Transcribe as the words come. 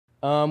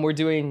We're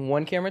doing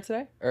one camera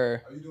today,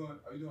 or Are you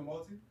doing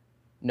multi?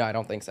 no? I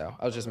don't think so.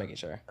 I was just making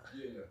sure.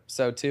 Yeah.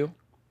 So 2.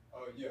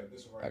 Yeah,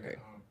 this one right Okay.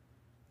 here.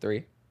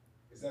 3.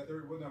 Is that 3?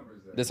 What number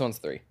is that? This one's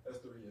 3. That's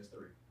 3. It's 3.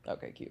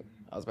 Okay, cute.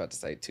 I was about to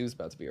say 2's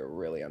about to be a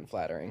really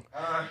unflattering.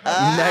 Ah.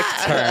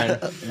 Next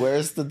turn.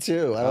 Where's the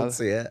 2? I don't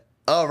see it.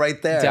 Oh,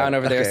 right there. Down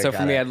over there. Okay, So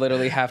for me, I'd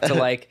literally have to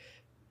like,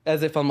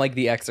 as if I'm like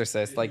The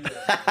Exorcist, like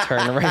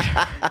turn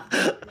right.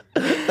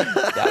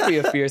 That'd be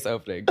a fierce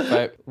opening.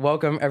 But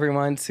welcome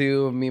everyone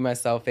to Me,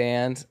 Myself,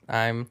 and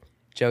I'm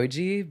Joey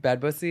G, Bad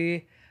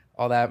Bussy,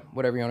 all that,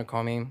 whatever you want to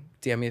call me.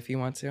 DM me if you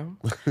want to.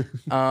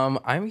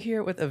 I'm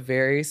here with a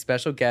very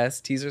special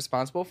guest. He's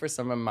responsible for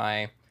some of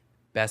my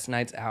best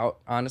nights out,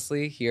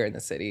 honestly, here in the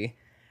city.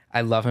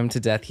 I love him to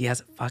death. He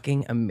has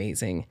fucking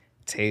amazing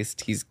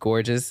taste. He's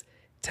gorgeous,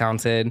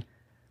 talented,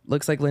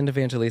 looks like Linda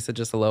Evangelista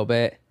just a little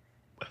bit,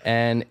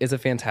 and is a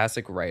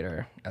fantastic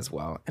writer as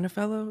well, and a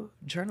fellow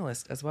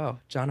journalist as well,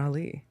 Jon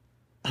Ali.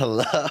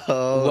 Hello.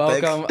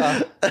 Welcome.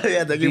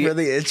 Thank you for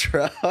the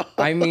intro.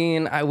 I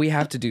mean, we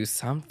have to do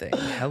something.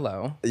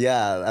 Hello.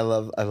 Yeah, I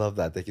love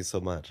that. Thank you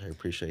so much. I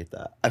appreciate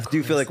that. I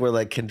do feel like we're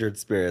like kindred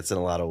spirits in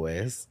a lot of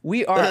ways.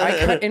 We are.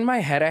 In my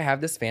head, I have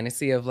this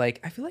fantasy of like,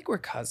 I feel like we're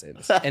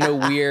cousins in a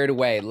weird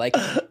way. Like,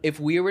 if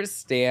we were to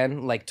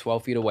stand like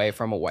 12 feet away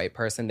from a white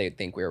person, they'd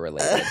think we were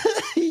related.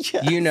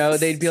 Yes. You know,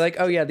 they'd be like,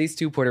 oh yeah, these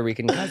 2 Puerto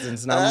Rican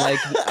cousins. And I'm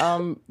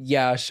like,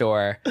 yeah,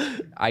 sure.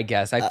 I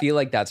guess. I feel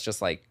like that's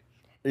just like,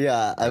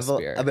 yeah, I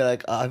mean,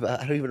 like, I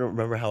don't even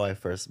remember how I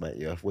first met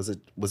you. Was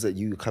it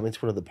you coming to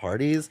one of the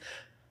parties?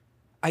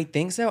 I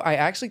think so. I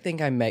actually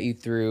think I met you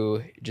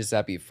through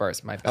Giuseppe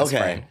first, my best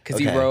friend, because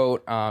he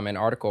wrote an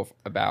article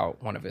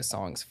about one of his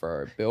songs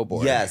for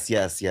Billboard. Yes.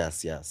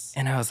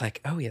 And I was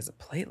like, oh, he has a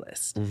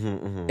playlist.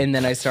 And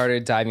then I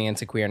started diving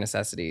into Queer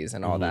Necessities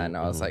and all that, and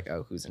I was like,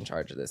 oh, who's in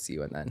charge of this?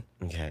 You. And then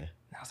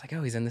I was like,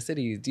 oh, he's in the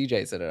city,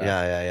 DJs.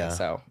 Yeah.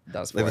 So that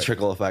was like the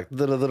trickle effect.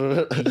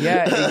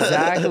 Yeah,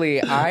 exactly.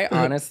 I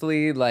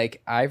honestly,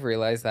 like, I've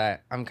realized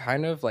that I'm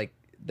kind of like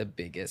the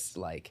biggest,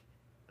 like,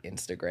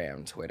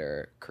 Instagram,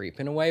 Twitter creep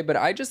in a way, but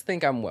I just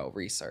think I'm well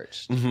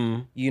researched.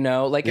 You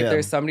know, like if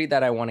there's somebody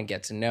that I want to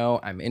get to know,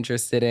 I'm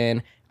interested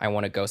in, I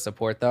want to go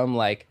support them,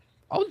 like,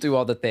 I'll do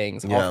all the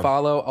things. I'll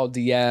follow, I'll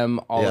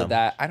DM, all of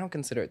that. I don't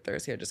consider it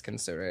thirsty. I just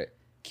consider it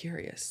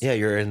curious. Yeah,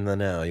 you're in the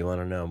know. You want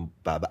to know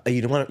about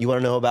you want to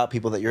know about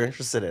people that you're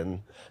interested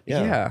in.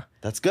 Yeah,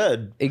 that's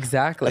good.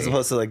 Exactly. As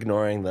opposed to like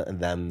ignoring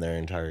them their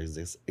entire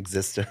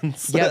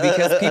existence. Yeah,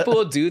 because people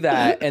will do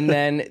that, and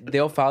then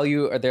they'll follow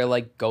you, or they'll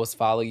like ghost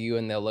follow you,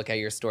 and they'll look at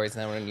your stories,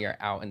 and then when you're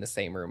out in the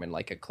same room in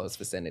like a close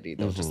vicinity,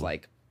 they'll just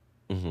like,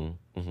 You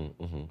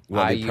want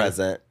to be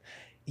present.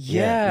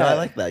 Yeah. No, I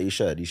like that. You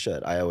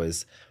should. I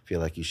always feel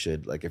like you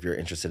should. Like if you're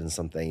interested in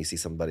something, you see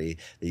somebody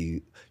that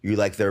you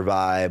like their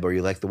vibe, or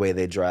you like the way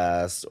they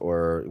dress,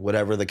 or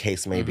whatever the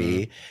case may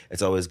be.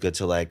 It's always good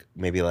to like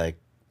maybe like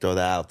throw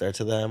that out there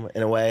to them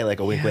in a way, like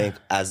a wink wink,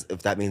 as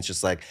if that means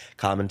just like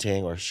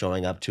commenting or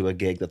showing up to a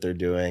gig that they're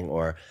doing,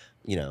 or,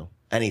 you know,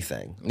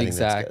 anything.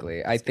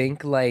 Exactly. I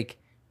think like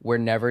we're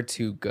never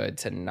too good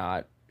to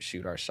not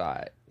shoot our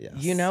shot. Yes.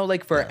 You know,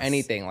 like for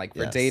anything, like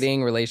for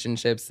dating,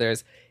 relationships,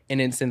 there's an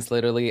instance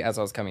literally as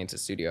I was coming into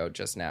studio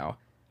just now,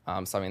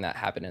 something that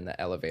happened in the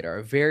elevator.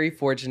 A very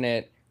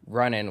fortunate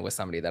run-in with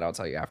somebody that I'll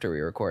tell you after we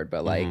record,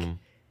 but like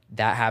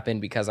that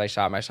happened because I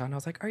shot my shot and I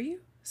was like, are you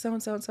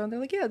so-and-so and so? And they're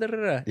like, yeah, da, da,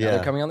 da. Now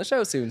they're coming on the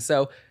show soon.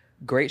 So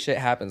great shit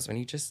happens when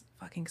you just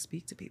fucking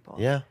speak to people.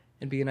 Yeah.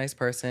 And be a nice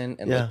person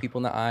and look people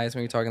in the eyes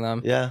when you're talking to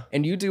them. Yeah.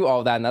 And you do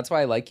all that. And that's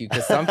why I like you.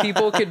 Because some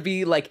people could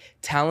be like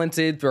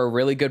talented, throw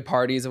really good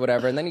parties or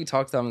whatever. And then you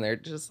talk to them and they're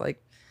just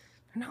like,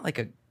 they're not like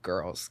a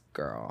girl's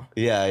girl.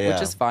 Yeah.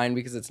 Which is fine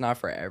because it's not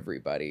for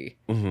everybody.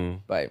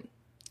 But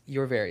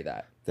you're very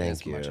that.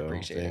 Thank you. Much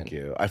appreciated. Thank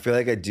you. I feel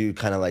like I do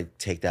kind of like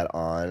take that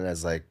on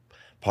as like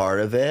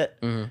part of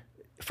it.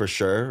 For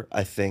sure.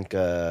 I think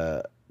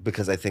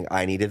because I think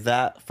I needed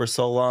that for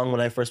so long when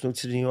I first moved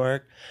to New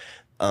York.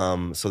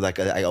 So like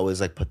I always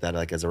like put that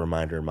like as a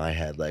reminder in my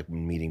head, like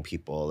when meeting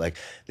people, like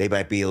they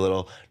might be a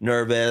little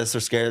nervous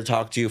or scared to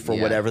talk to you for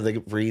whatever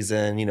the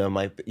reason, you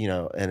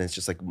know, and it's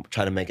just like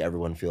try to make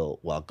everyone feel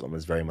welcome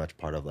is very much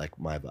part of like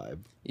my vibe.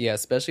 Yeah,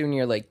 especially when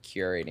you're like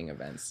curating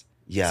events.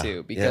 Yeah.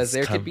 Too, because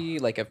there could be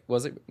like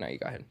no, you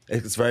go ahead.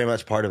 It's very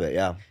much part of it,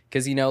 yeah.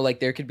 Because, you know, like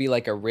there could be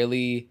like a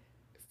really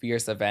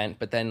fierce event,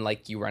 but then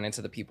like you run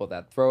into the people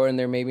that throw it and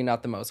they're maybe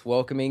not the most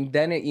welcoming.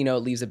 Then it, you know,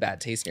 it leaves a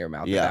bad taste in your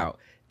mouth about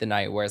the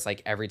night. Whereas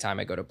like every time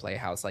I go to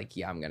Playhouse, like,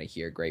 yeah, I'm going to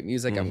hear great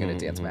music. I'm going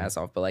to dance my ass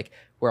off. But like,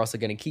 we're also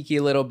going to kiki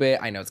a little bit.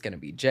 I know it's going to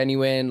be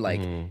genuine. Like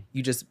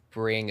you just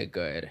bring a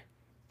good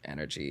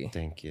energy.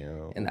 Thank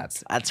you. And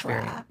that's I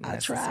try. I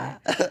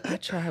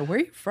try. Where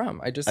are you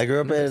from? I grew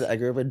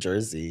up in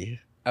Jersey.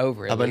 Oh,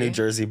 really? I'm a New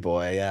Jersey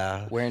boy,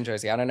 yeah. Where in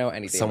Jersey? I don't know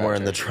anything Somewhere about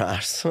in the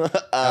trash.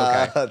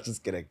 Okay.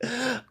 Just kidding.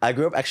 I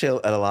grew up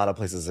actually at a lot of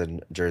places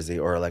in Jersey,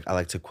 or like I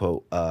like to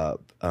quote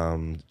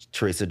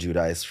Teresa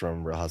Giudice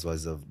from Real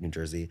Housewives of New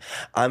Jersey.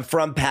 I'm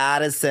from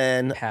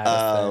Paterson.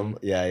 Paterson.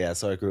 Yeah.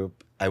 So I grew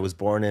up I was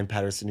born in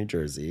Paterson, New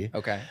Jersey.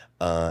 Okay.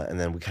 And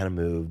then we kind of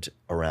moved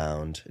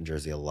around in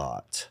Jersey a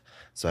lot.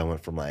 So I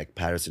went from like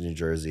Paterson, New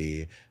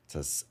Jersey to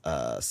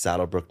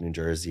Saddlebrook, New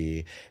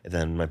Jersey. And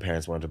then my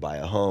parents wanted to buy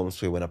a home.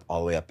 So we went up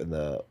all the way up in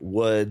the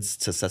woods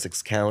to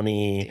Sussex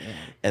County. Damn.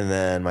 And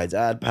then my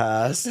dad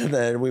passed. And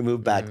then we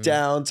moved back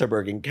down to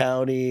Bergen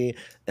County.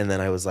 And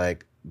then I was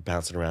like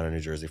bouncing around in New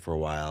Jersey for a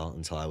while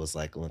until I was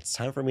like, well, it's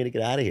time for me to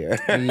get out of here.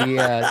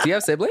 Yeah. Do you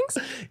have siblings?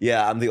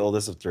 Yeah, I'm the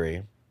oldest of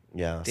 3.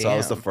 Yeah. So I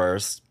was the Damn.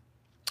 first.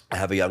 I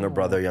have a younger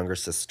brother, younger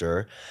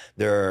sister.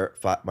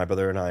 My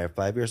brother and I are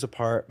 5 years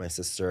apart. My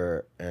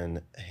sister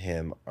and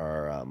him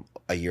are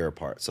a year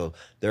apart. So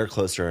they're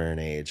closer in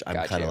age. I'm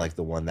Got kind of you. like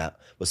the one that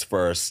was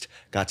first,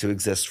 got to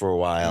exist for a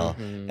while,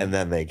 and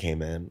then they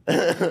came in.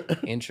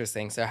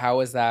 Interesting. So how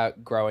was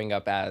that growing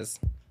up as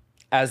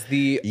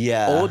the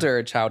Yeah.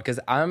 older child? Because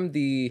I'm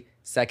the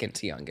second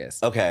to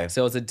youngest. Okay.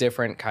 So it's a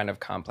different kind of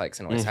complex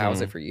in ways. How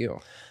was it for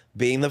you?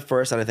 Being the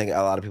first, and I think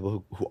a lot of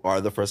people who are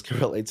the first can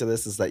relate to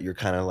this, is that you're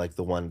kind of like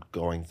the one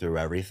going through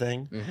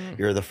everything.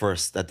 You're the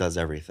first that does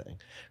everything.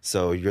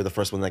 So you're the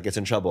first one that gets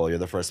in trouble. You're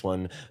the first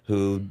one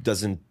who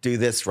doesn't do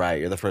this right.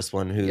 You're the first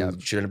one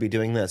who shouldn't be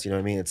doing this. You know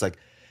what I mean? It's like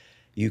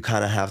you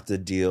kind of have to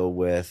deal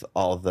with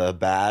all the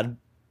bad,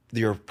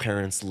 your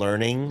parents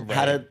learning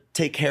how to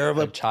take care of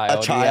a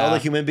child, a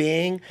human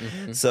being.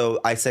 So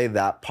I say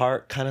that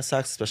part kind of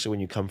sucks, especially when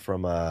you come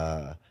from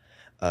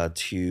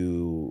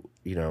to,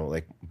 you know,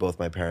 like both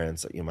my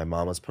parents, you know, my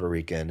mom was Puerto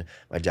Rican,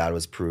 my dad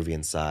was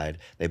Peruvian side.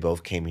 They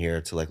both came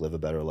here to like live a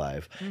better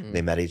life.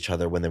 They met each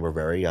other when they were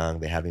very young.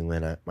 They had me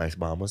when my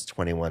mom was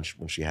 21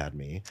 when she had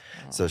me.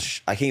 So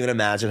I can't even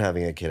imagine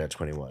having a kid at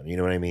 21. You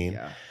know what I mean?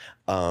 Yeah.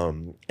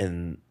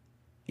 And,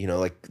 you know,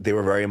 like they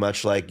were very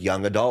much like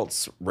young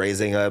adults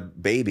raising a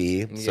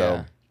baby.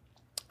 So,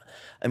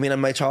 I mean,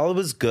 my childhood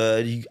was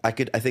good. I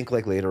think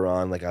like later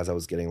on, like as I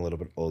was getting a little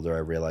bit older, I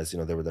realized, you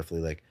know, there were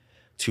definitely like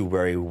 2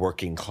 very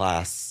working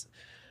class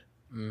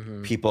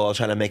people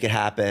trying to make it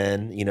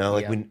happen, you know,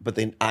 like but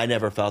then I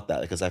never felt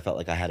that because I felt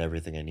like I had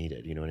everything I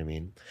needed. You know what I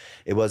mean?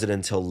 It wasn't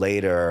until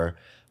later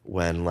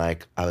when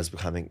like I was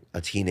becoming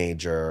a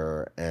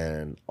teenager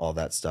and all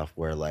that stuff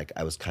where like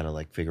I was kind of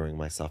like figuring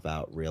myself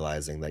out,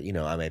 realizing that, you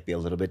know, I might be a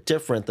little bit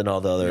different than all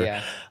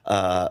the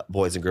other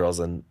boys and girls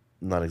and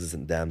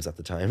non-existent Dems at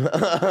the time.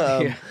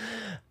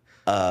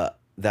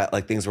 That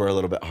like things were a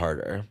little bit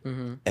harder.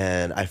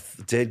 And I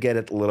did get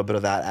a little bit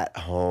of that at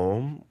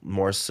home,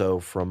 more so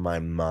from my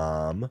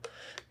mom,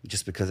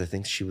 just because I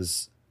think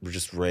we're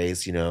just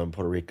raised, you know, in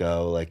Puerto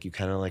Rico, like you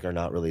kind of like are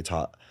not really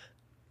taught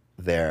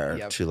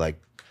there to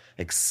like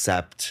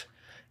accept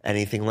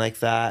anything like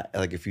that.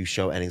 Like if you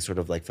show any sort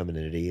of like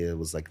femininity, it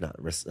was like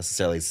not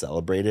necessarily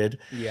celebrated.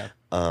 So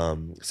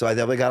I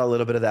definitely got a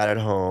little bit of that at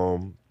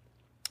home.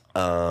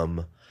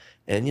 And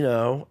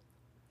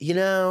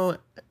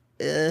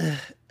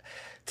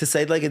to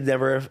say like it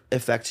never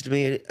affected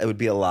me, it would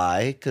be a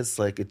lie because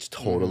like it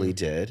totally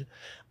did.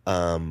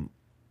 And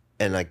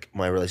like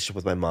my relationship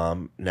with my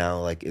mom now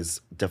like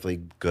is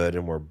definitely good,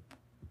 and we're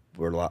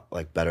a lot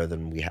like better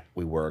than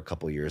we were a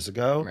couple years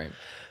ago. Right.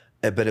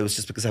 But it was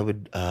just because I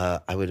would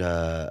not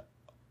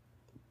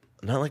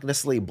like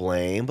necessarily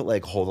blame, but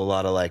like hold a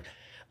lot of like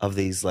of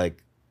these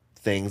like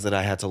things that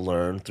I had to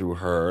learn through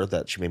her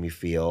that she made me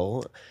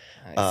feel.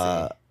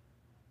 I see.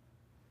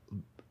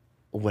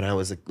 When I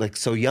was like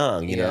so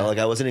young, you know, like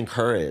I wasn't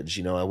encouraged,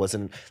 you know, I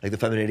wasn't like the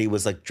femininity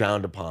was like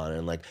drowned upon,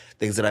 and like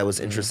things that I was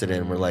interested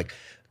in were like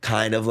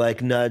kind of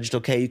like nudged,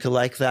 okay, you could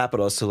like that,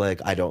 but also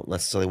like I don't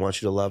necessarily want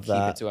you to love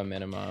that. Keep it to a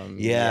minimum.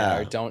 Yeah.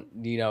 Or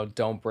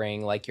don't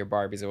bring like your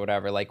Barbies or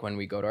whatever, like when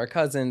we go to our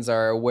cousins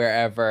or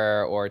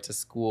wherever or to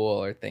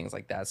school or things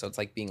like that. So it's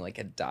like being like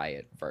a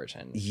diet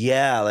version.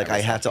 Yeah, like I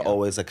had to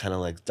always like kind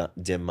of like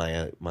dim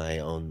my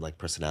own like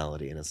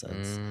personality in a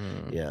sense.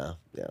 Yeah.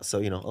 So,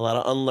 you know, a lot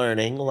of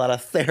unlearning, a lot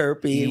of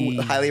therapy,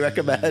 highly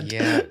recommend.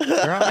 Yeah.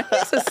 Girl, I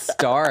think it's a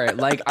start.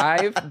 Like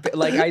I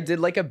did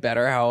like a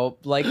BetterHelp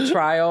like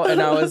trial,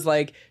 and I was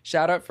like,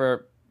 shout out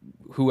for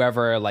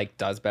whoever like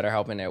does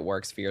BetterHelp and it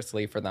works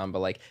fiercely for them, but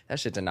like that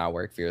shit did not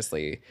work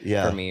fiercely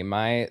for me.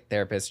 My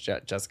therapist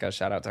Jessica,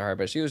 shout out to her,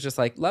 but she was just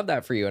like, love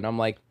that for you, and I'm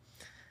like,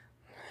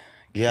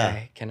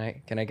 okay, can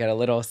I get a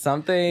little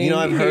something? You know,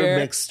 I've heard here?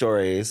 mixed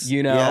stories.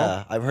 You know,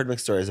 yeah, I've heard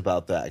mixed stories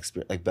about that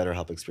like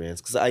BetterHelp experience,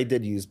 because I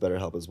did use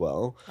BetterHelp as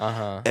well.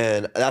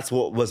 And that's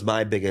what was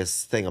my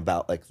biggest thing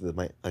about like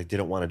I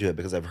didn't want to do it,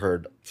 because I've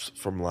heard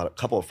from a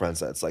couple of friends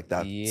that it's like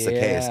that's the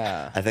case.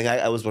 I think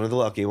I was one of the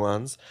lucky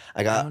ones.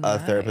 I got a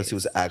therapist who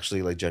was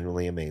actually like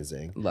genuinely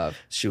amazing. Love.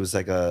 She was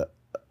like I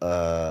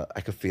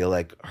could feel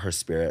like her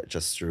spirit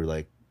just through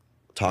like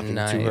talking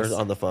to her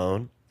on the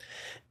phone.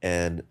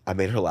 And I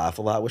made her laugh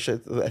a lot, which I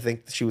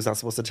think she was not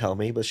supposed to tell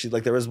me. But she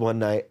like there was one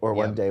night or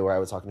one day where I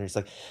was talking to her. She's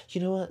like,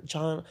 you know what,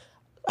 John,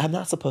 I'm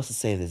not supposed to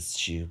say this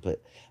to you,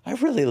 but I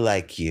really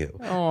like you.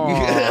 Aw,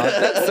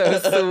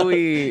 that's so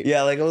sweet.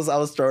 Yeah, like I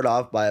was thrown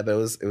off by it, but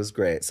it was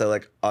great. So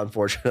like,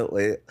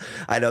 unfortunately,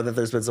 I know that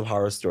there's been some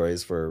horror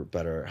stories for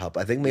BetterHelp.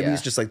 I think maybe Yeah.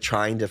 it's just like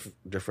trying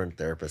different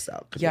therapists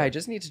out. Yeah, I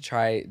just need to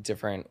try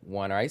different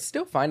one. Or I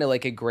still find it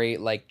like a great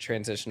like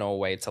transitional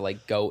way to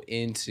like go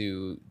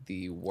into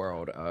the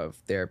world of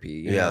therapy.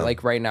 You know,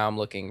 like right now I'm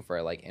looking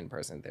for like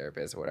in-person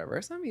therapists or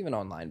whatever. Some even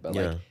online, but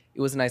like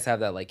it was nice to have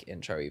that like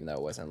intro, even though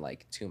it wasn't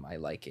like to my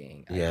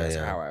liking, I guess,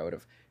 or how I would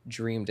have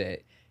dreamed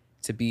it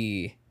to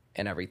be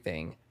and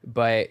everything.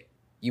 But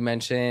you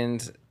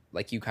mentioned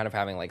like you kind of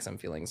having like some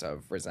feelings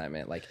of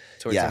resentment like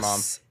towards your mom.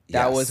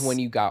 That was when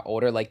you got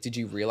older. Like, did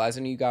you realize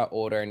when you got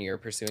older and you're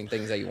pursuing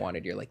things that you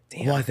wanted, you're like,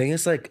 damn. Well, I think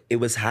it's like it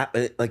was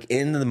like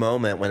in the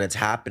moment when it's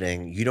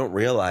happening, you don't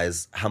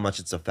realize how much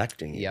it's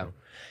affecting you. Yeah.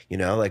 You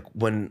know, like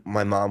when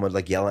my mom would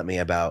like yell at me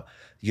about,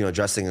 you know,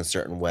 dressing a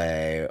certain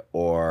way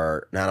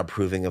or not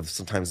approving of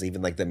sometimes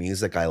even like the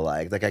music I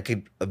liked. Like I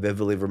could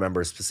vividly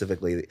remember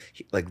specifically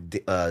like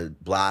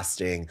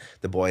blasting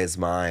 "The Boy Is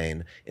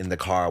Mine" in the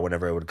car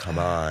whenever it would come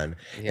on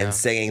and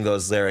singing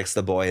those lyrics,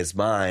 "The Boy Is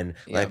Mine."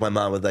 Like my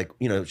mom would like,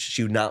 you know,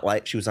 she was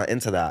not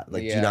into that.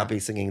 Like, do not be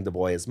singing "The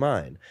Boy Is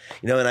Mine."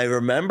 You know, and I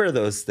remember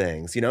those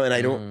things, you know, and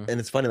I don't, and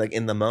it's funny, like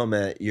in the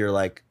moment you're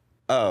like,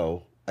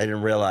 oh, I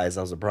didn't realize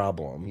that was a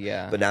problem.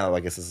 Yeah. But now I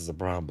guess this is a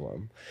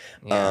problem.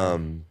 Yeah.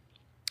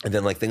 And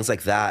then like things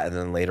like that. And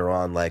then later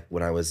on, like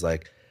when I was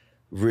like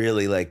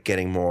really like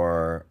getting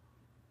more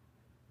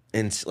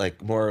into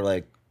like more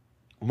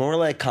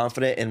like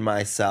confident in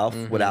myself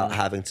without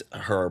having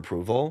her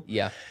approval.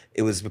 Yeah.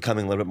 It was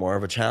becoming a little bit more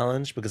of a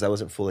challenge because I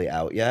wasn't fully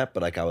out yet,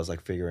 but like I was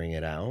like figuring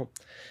it out.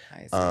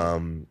 I see.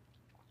 And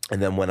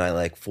then when I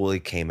like fully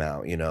came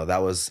out, you know,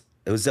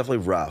 it was definitely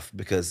rough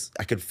because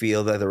I could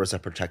feel that there was a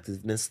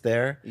protectiveness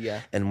there.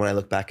 Yeah. And when I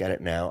look back at it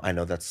now, I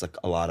know that's like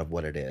a lot of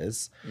what it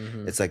is.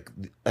 It's like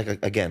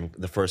again,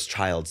 the first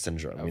child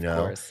syndrome, you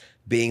know, course.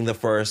 being the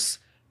first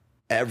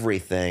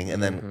everything.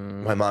 And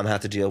then my mom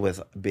had to deal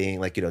with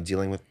being like, you know,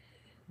 dealing with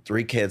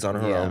 3 kids on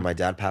her own. My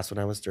dad passed when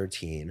I was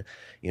 13,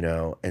 you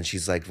know, and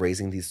she's like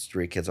raising these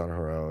 3 kids on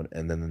her own.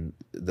 And then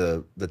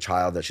the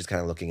child that she's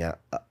kind of looking at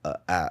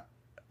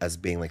as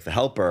being like the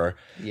helper,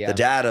 the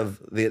dad of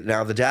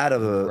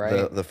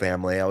the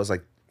family. I was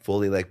like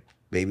fully like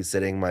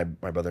babysitting my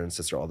brother and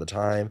sister all the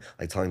time,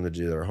 like telling them to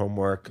do their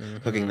homework,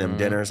 cooking them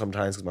dinner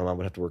sometimes because my mom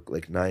would have to work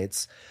like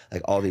nights,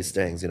 like all these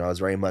things. You know, I was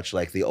very much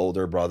like the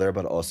older brother,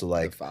 but also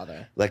like the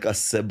father, like a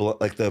sibling,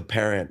 like the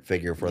parent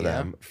figure for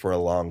them for a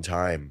long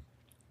time.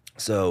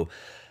 So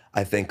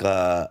I think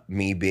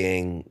me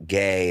being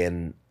gay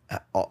and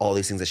all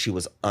these things that she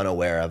was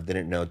unaware of,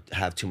 didn't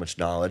have too much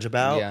knowledge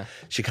about,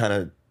 she kind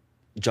of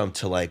jumped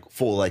to like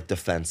full like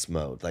defense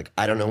mode. Like,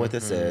 I don't know what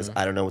this is.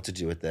 I don't know what to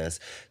do with this.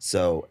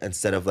 So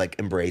instead of like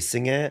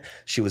embracing it,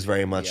 she was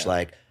very much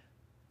like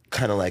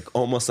kind of like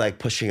almost like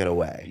pushing it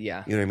away.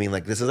 Yeah. You know what I mean?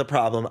 Like, this is a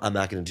problem. I'm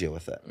not going to deal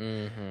with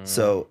it.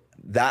 So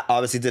that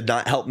obviously did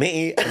not help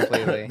me.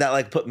 Completely. That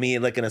like put me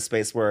like in a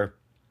space where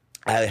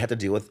I had to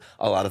deal with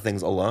a lot of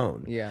things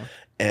alone. Yeah.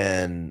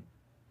 And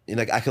you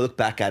know, like I could look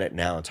back at it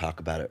now and talk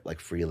about it like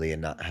freely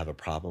and not have a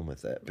problem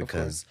with it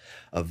because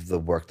of the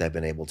work that I've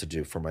been able to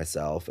do for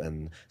myself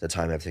and the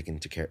time I've taken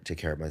to take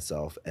care of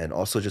myself, and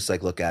also just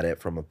like look at it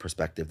from a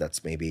perspective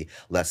that's maybe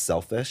less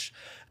selfish,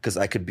 because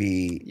I could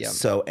be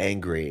so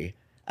angry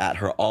at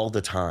her all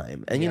the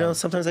time. And you know,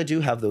 sometimes I do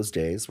have those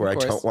days where I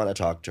don't want to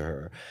talk to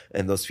her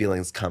and those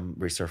feelings come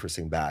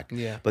resurfacing back.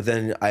 Yeah. But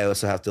then I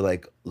also have to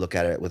like look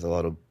at it with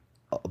a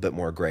bit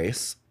more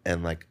grace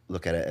and like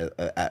look at it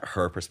at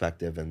her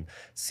perspective and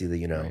see that,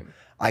 you know,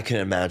 I can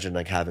imagine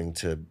like having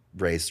to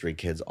raise 3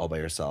 kids all by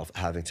yourself,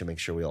 having to make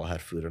sure we all had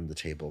food on the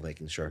table,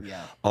 making sure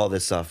all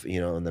this stuff,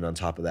 you know, and then on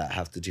top of that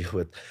have to deal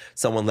with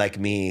someone like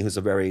me who's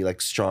a very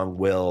like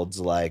strong-willed,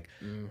 like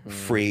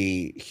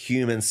free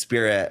human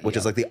spirit, which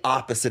is like the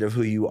opposite of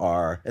who you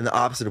are and the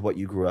opposite of what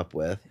you grew up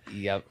with.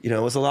 You know,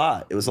 it was a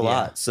lot. It was a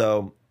lot.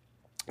 So,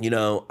 you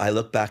know, I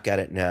look back at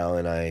it now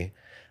and I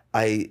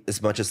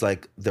as much as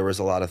like there was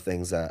a lot of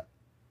things that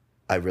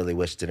I really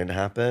wish didn't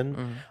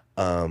happen,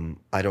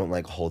 I don't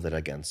like hold it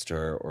against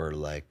her or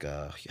like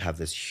have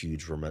this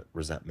huge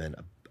resentment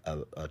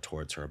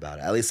towards her about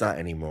it. At least not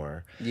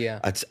anymore.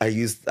 Yeah.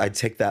 I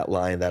take that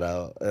line that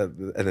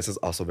and this is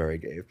also very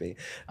gay of me,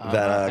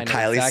 that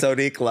Kylie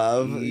Sonique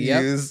Love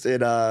used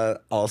in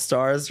All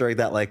Stars during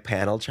that like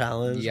panel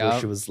challenge where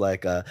she was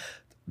like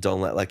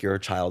don't let like your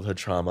childhood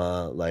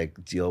trauma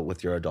like deal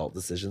with your adult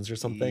decisions or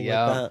something like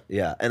that.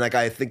 Yeah. And like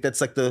I think that's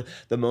like the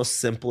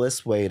most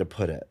simplest way to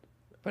put it.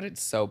 But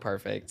it's so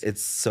perfect.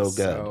 It's so good.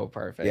 So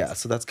perfect. Yeah.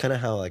 So that's kind of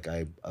how like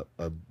I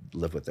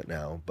live with it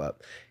now. But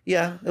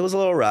yeah, it was a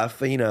little rough.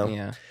 You know.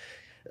 Yeah.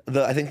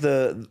 I think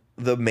the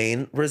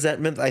main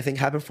resentment I think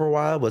happened for a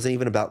while wasn't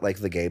even about like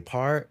the gay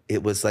part.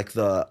 It was like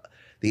the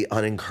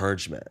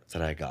unencouragement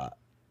that I got.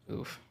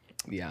 Oof.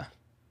 Yeah.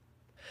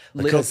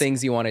 Because, little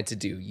things you wanted to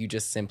do, you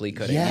just simply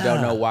couldn't. You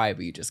don't know why,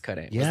 but you just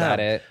couldn't. Was that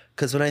it?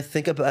 Because when I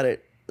think about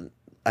it,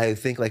 I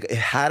think like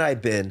had I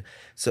been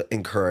so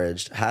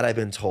encouraged, had I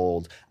been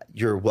told,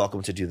 you're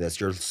welcome to do this.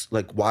 You're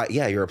like, why?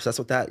 Yeah, you're obsessed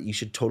with that. You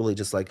should totally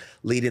just like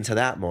lead into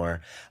that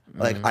more.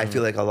 Like, I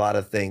feel like a lot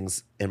of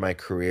things in my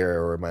career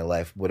or in my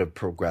life would have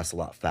progressed a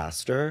lot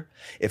faster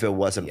if it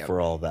wasn't for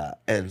all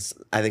that. And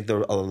I think a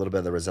little bit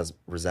of the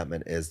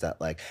resentment is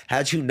that, like,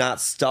 had you not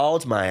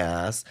stalled my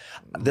ass,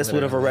 this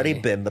would have already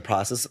been the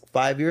process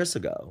 5 years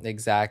ago.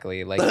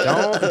 Exactly. Like,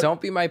 don't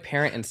be my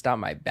parent and stop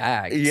my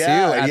bag too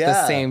at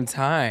the same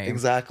time.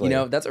 Exactly. You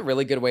know, that's a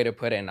really good way to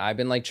put it. And I've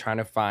been like trying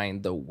to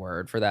find the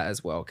word for that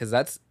as well, because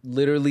that's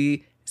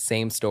literally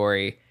same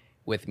story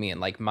with me. And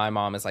like my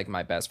mom is like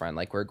my best friend.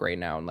 Like we're great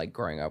now, and like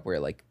growing up we're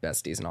like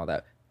besties and all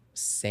that.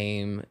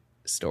 Same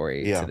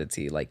story to the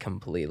T, like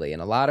completely.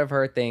 And a lot of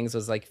her things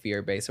was like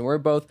fear based, and we're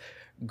both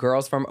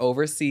girls from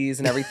overseas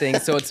and everything,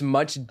 so it's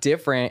much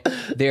different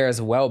there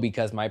as well,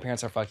 because my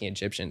parents are fucking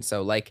Egyptian,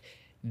 so like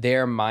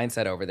their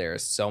mindset over there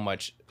is so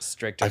much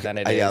stricter than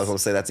it is. Yeah, I was gonna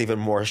say that's even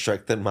more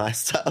strict than my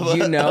stuff.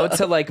 You know,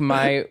 to like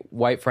my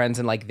white friends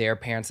and like their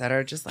parents that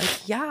are just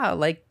like, yeah,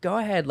 like go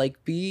ahead,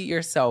 like be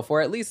yourself, or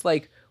at least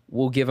like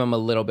we'll give them a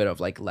little bit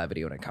of like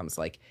levity when it comes to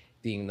like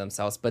being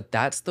themselves. But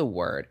that's the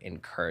word,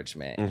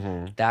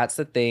 encouragement. That's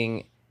the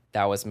thing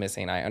that was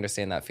missing. I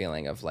understand that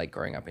feeling of like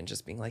growing up and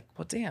just being like,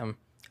 well, damn,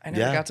 I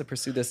never got to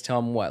pursue this till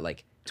I'm what,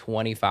 like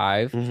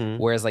 25?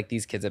 Whereas like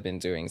these kids have been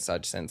doing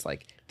such since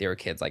like they were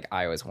kids. Like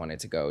I always wanted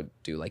to go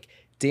do like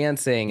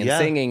dancing and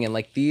singing and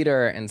like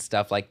theater and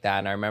stuff like that.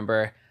 And I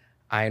remember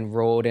I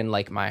enrolled in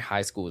like my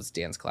high school's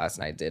dance class,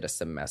 and I did a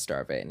semester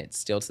of it. And it's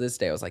still to this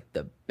day, it was like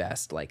the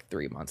best like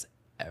 3 months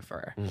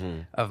ever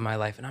of my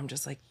life. And I'm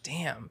just like,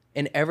 damn.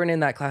 And everyone in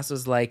that class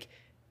was like,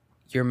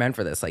 you're meant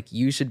for this. Like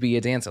you should be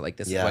a dancer. Like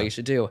this is what you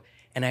should do.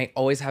 And I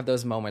always have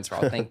those moments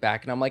where I'll think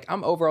back and I'm like,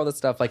 I'm over all the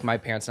stuff like my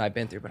parents and I've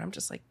been through, but I'm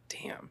just like,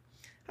 damn,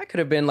 I could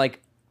have been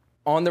like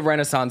on the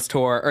Renaissance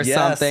tour or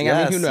something.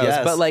 I mean, who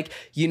knows? But like,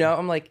 you know,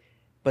 I'm like,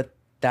 but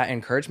that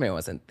encouragement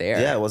wasn't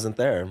there. Yeah, it wasn't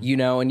there. You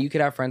know, and you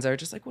could have friends that are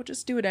just like, well,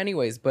 just do it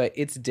anyways. But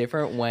it's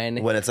different when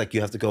it's like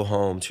you have to go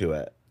home to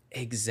it.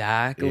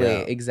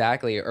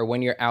 Exactly. Or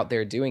when you're out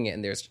there doing it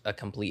and there's a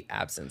complete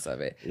absence of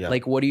it.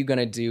 Like, what are you going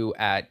to do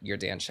at your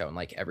dance show? And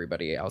like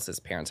everybody else's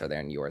parents are there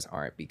and yours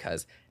aren't,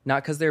 because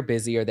not because they're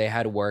busy or they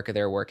had work or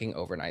they're working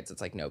overnights.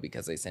 It's like, no,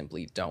 because they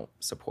simply don't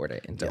support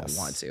it and don't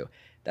want to.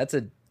 That's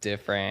a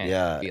different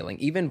feeling.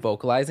 Even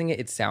vocalizing it,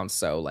 it sounds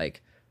so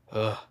like,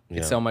 ugh.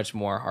 It's so much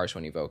more harsh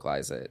when you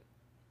vocalize it.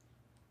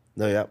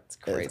 No, yeah. It's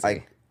crazy.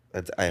 I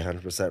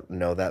 100%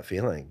 know that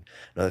feeling.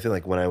 Know that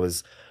feeling. Like when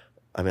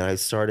I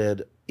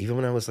started, even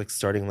when I was like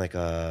starting like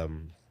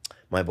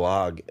my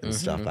blog and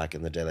stuff back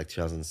in the day, like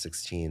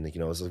 2016, like, you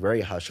know, it was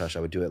very hush hush.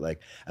 I would do it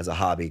like as a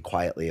hobby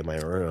quietly in my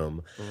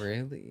room.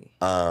 Really?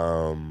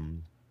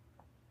 You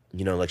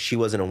know, like she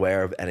wasn't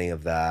aware of any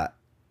of that.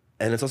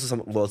 And it's also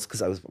something, well, it's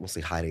because I was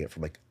mostly hiding it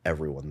from like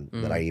everyone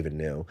that I even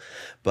knew.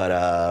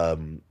 But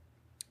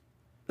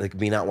like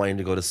me not wanting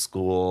to go to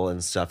school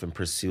and stuff and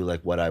pursue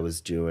like what I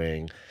was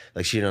doing,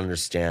 like she didn't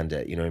understand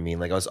it. You know what I mean?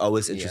 Like I was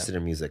always interested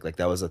in music. Like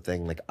that was a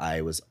thing like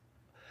I was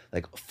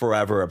like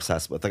forever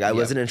obsessed with. Like I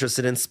wasn't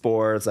interested in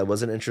sports. I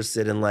wasn't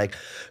interested in like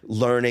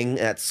learning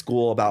at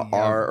school about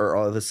art or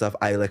all of this stuff.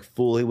 I like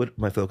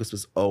my focus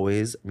was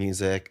always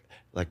music,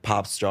 like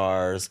pop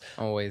stars,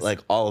 always like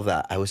all of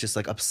that. I was just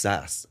like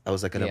obsessed. I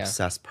was like an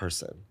obsessed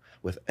person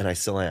and I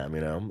still am,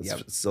 you know,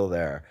 it's still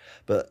there.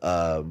 But,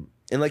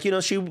 and like, you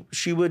know,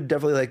 she would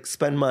definitely like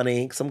spend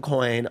money, some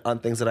coin on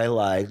things that I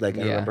liked. Like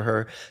I remember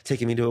her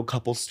taking me to a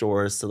couple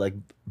stores to like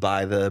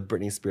buy the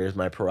Britney Spears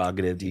My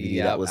Prerogative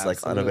DVD that was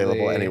like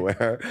unavailable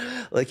anywhere.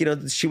 Like, you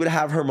know, she would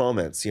have her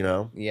moments, you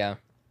know? Yeah.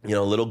 You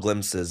know, little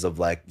glimpses of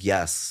like,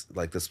 yes,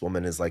 like this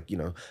woman is like, you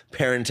know,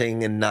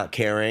 parenting and not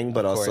caring,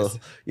 but also,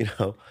 you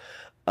know,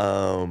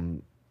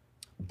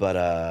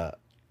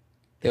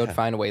 they would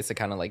find ways to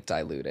kind of like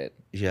dilute it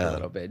a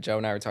little bit. Joe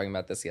and I were talking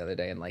about this the other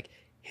day, and like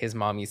his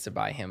mom used to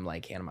buy him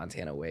like Hannah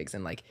Montana wigs,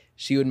 and like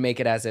she would make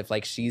it as if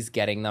like she's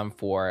getting them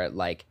for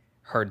like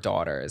her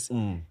daughters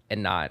and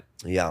not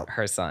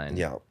her son.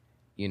 Yeah,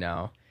 you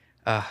know.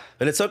 And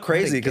it's so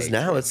crazy because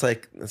now it's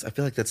like I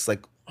feel like that's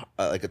like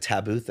a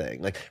taboo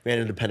thing. Like,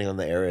 granted, depending on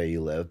the area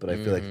you live, but I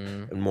feel like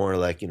in more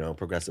like, you know,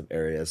 progressive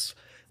areas,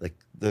 like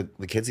the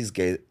kids these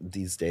days, the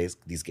kids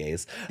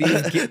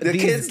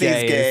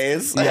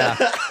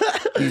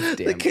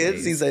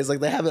these days, like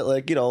they have it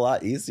like, you know, a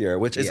lot easier,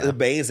 which is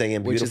amazing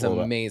and beautiful. Which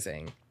is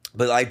amazing.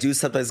 But I do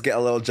sometimes get a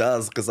little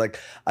jealous because like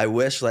I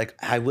wish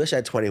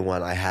at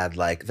 21 I had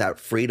like that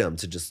freedom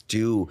to just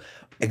do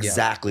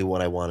exactly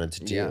what I wanted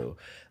to do.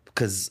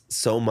 Because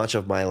so much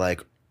of my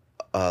like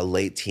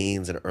late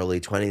teens and early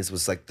 20s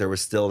was like there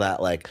was still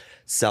that like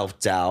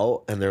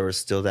self-doubt, and there was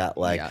still that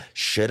like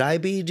should I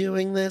be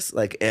doing this,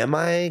 like am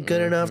I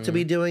good enough to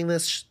be doing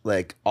this,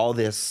 like all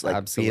this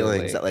like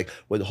feelings that like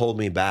would hold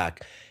me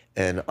back.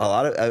 And a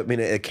lot of, I mean,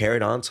 it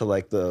carried on to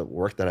like the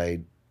work that I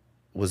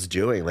was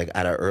doing like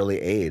at an early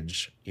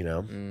age, you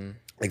know.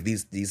 Like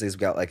these days we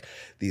got like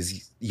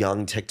these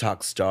young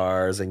TikTok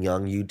stars and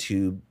young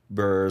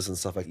YouTubers and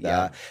stuff like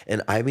that.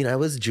 And I mean, I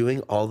was doing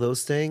all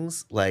those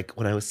things like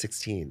when I was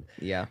 16.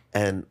 Yeah.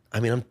 And I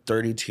mean, I'm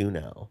 32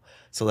 now.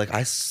 So like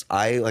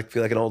I like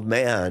feel like an old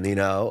man, you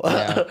know?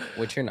 Yeah,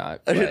 which you're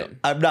not. But...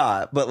 I'm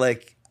not. But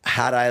like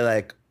had I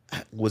like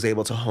was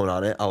able to hone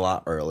on it a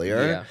lot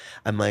earlier,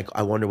 I'm like,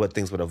 I wonder what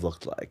things would have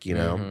looked like, you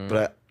know?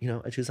 But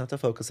I choose not to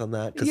focus on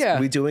that because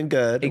we're doing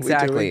good.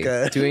 Exactly. We're doing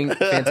good. Doing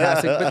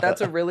fantastic. But that's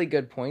a really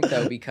good point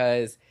though,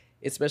 because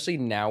especially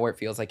now where it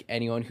feels like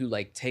anyone who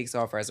like takes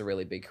off or has a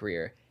really big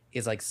career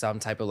is like some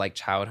type of like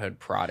childhood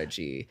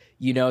prodigy,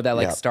 you know, that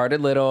like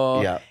started little.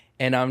 Yeah.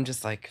 And I'm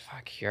just like,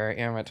 fuck, here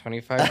I am at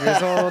 25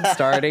 years old,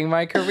 starting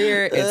my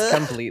career. It's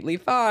completely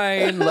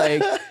fine.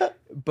 Like,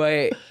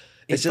 but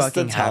it's just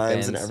the times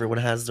happens. And everyone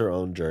has their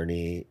own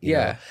journey. You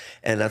know?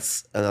 And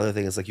that's another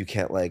thing is like, you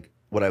can't like,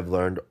 what I've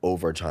learned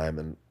over time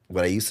and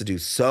what I used to do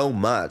so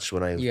much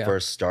when I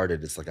first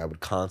started, it's like I would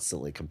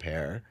constantly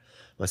compare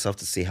myself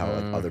to see how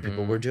like other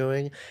people were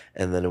doing.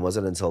 And then it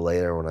wasn't until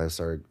later when I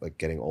started like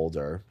getting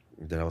older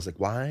that I was like,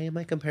 why am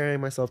I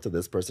comparing myself to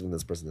this person and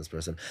this person, this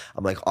person?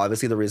 I'm like,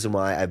 obviously the reason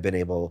why I've been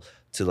able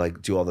to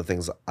like do all the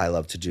things I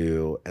love to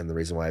do and the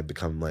reason why I've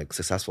become like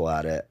successful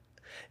at it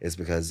is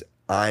because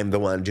I'm the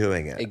one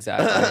doing it.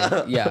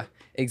 Exactly. Yeah,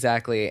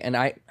 exactly. And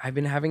I've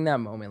been having that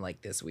moment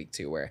like this week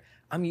too, where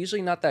I'm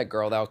usually not that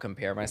girl that'll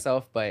compare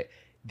myself, but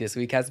this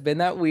week has been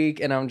that week,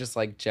 and I'm just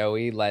like,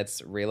 Joey,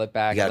 let's reel it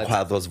back. You gotta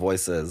quiet those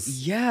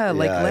voices. Yeah,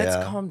 like let's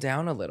calm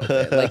down a little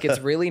bit. Like it's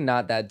really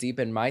not that deep.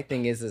 And my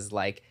thing is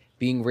like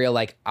being real.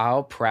 Like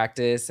I'll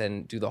practice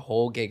and do the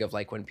whole gig of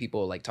like when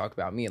people like talk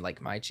about me and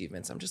like my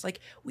achievements. I'm just like,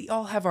 we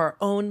all have our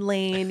own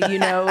lane, you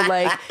know.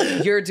 Like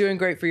you're doing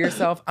great for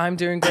yourself. I'm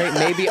doing great.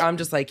 Maybe I'm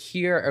just like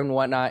here and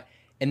whatnot.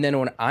 And then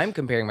when I'm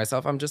comparing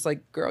myself, I'm just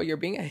like, girl, you're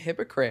being a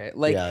hypocrite.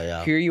 Like,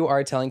 here you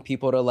are telling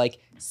people to like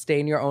stay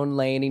in your own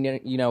lane and,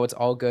 you know, it's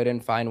all good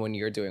and fine when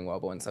you're doing well,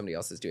 but when somebody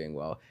else is doing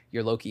well,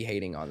 you're low-key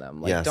hating on them.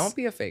 Like, don't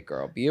be a fake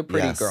girl. Be a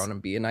pretty girl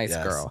and be a nice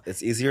girl.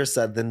 It's easier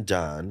said than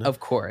done. Of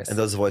course. And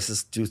those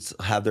voices do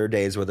have their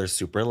days where they're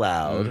super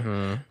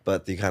loud,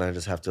 but you kind of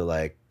just have to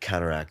like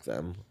counteract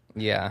them.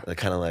 Yeah. Like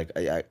kind of like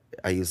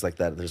I use like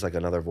that. There's like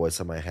another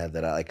voice in my head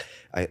that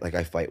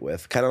I fight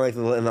with. Kind of like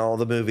in all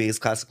the movies,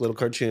 classic little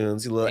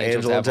cartoons, you little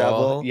angel and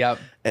devil. Yep.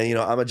 And you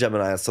know, I'm a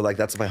Gemini, so like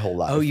that's my whole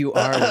life. Oh, you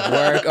are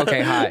work.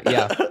 Okay, hot.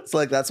 Yeah. So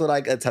like that's what I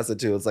attested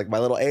to. It's like my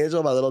little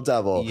angel, my little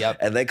devil. Yep.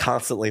 And they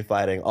constantly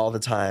fighting all the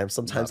time,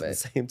 sometimes at the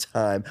same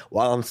time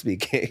while I'm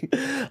speaking.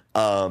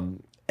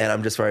 And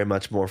I'm just very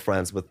much more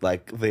friends with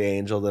like the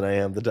angel than I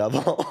am the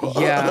devil.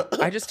 Yeah.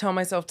 I just tell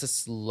myself to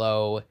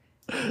slow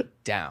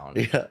down.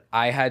 Yeah.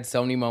 I had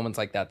so many moments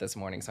like that this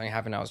morning. Something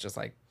happened. I was just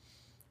like,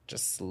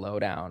 just slow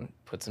down,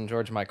 put some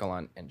George Michael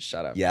on and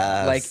shut up.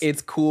 Yeah. Like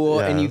it's cool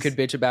and you could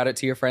bitch about it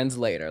to your friends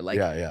later. Like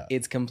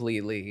it's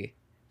completely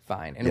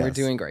fine. And we're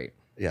doing great.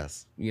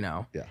 Yes. You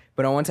know? Yeah.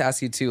 But I want to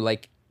ask you too,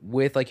 like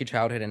with like your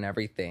childhood and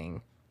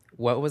everything,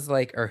 what was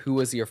like, or who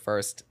was your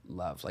first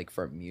love like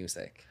for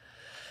music?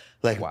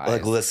 Like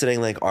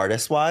listening like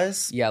artist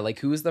wise? Yeah. Like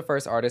who was the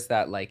first artist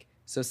that like,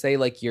 so say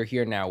like you're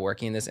here now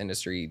working in this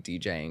industry,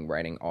 DJing,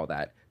 writing, all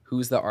that.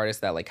 Who's the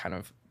artist that like kind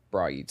of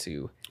brought you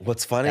to?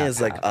 What's funny is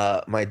path?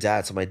 Like my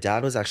dad. So my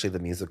dad was actually the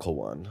musical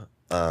one.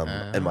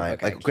 And my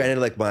like granted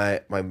like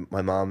my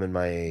mom and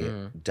my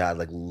dad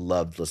like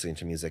loved listening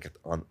to music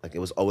on like it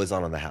was always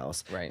on in the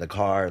house, right? The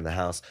car in the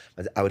house.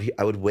 I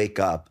would wake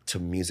up to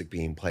music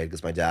being played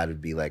because my dad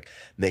would be like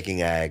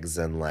making eggs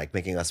and like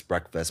making us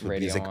breakfast with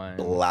music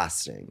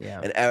blasting.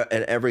 Yeah. And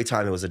every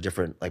time it was a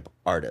different like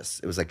artist.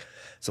 It was like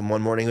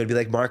one morning it would be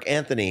like Mark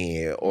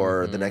Anthony,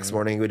 or the next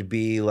morning it would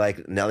be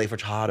like Nelly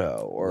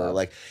Furtado, or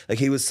like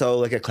he was so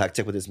like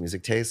eclectic with his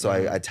music taste. So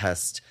I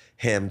test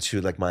him to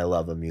like my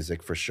love of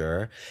music for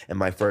sure. And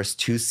my first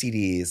 2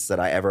 CDs that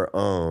I ever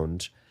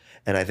owned,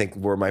 and I think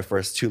were my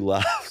first 2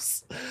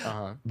 loves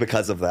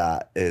because of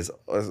that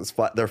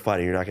they're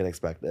funny. You're not gonna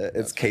expect it.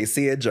 It's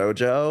Casey and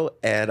JoJo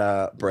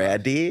and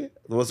Brandy.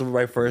 Those were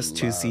my first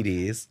 2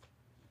 CDs.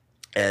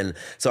 And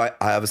so I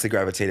obviously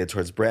gravitated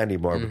towards Brandy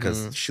more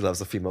because she loves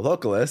a female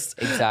vocalist.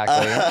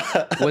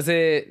 Exactly. Was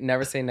it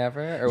Never Say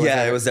Never? Or was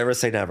it was Never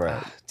Say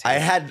Never.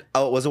 I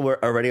was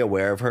already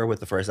aware of her with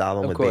the first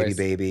album with Baby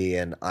Baby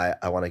and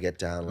I Want to Get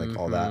Down, like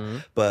all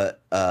that.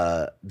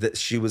 But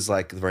she was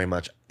like very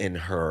much in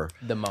her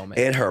moment,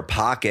 in her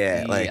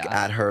pocket, like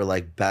at her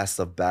like best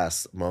of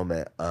best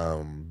moment.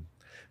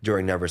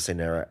 During Never Say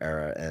Never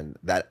era, and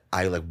that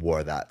I like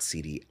wore that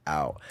CD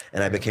out,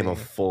 and I became a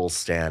full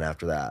stan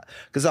after that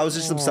because I was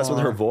just obsessed with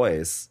her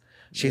voice.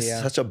 She's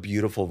such a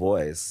beautiful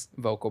voice,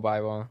 vocal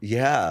Bible.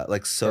 Yeah,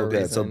 like so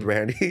good. So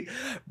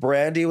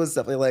Brandy was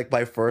definitely like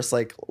my first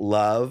like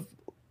love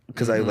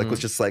because I like was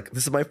just like,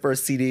 this is my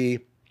first CD,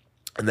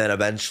 and then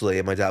eventually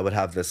my dad would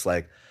have this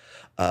like.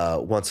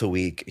 Once a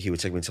week, he would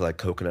take me to like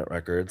Coconut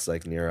Records,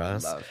 like near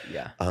us,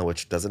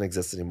 which doesn't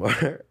exist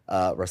anymore.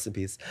 Rest in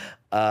peace.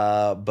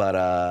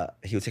 But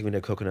he would take me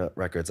to Coconut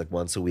Records like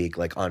once a week,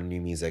 like on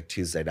New Music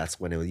Tuesday. That's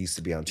when it used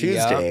to be on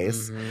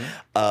Tuesdays.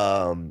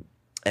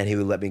 and he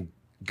would let me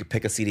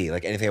pick a CD,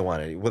 like anything I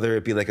wanted, whether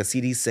it be like a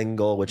CD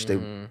single, which they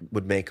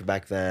would make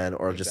back then,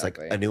 or just like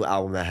a new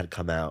album that had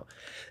come out.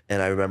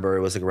 And I remember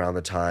it was like around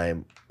the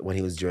time when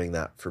he was doing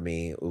that for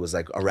me. It was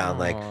like around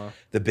like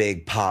the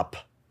big pop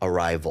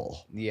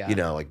arrival. Yeah. You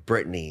know, like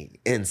Britney,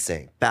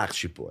 NSYNC,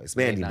 Backstreet Boys,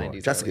 Mandy Moore,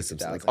 90s, Jessica early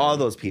Simpson, like 2000s. all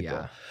those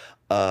people.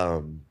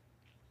 Yeah.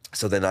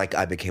 So then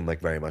I became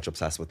like very much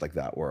obsessed with like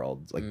that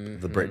world. Like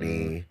the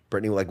Britney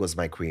like was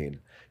my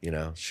queen, you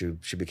know.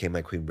 She became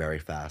my queen very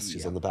fast.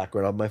 She's on the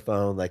background of my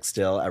phone, like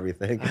still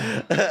everything.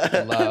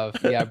 Love.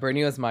 Yeah,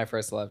 Britney was my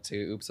first love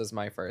too. Oops was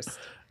my first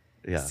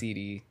Yeah.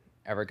 CD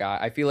ever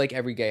got. I feel like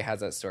every gay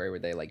has that story where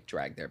they like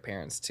drag their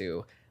parents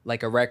to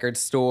like a record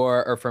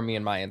store, or for me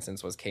in my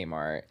instance was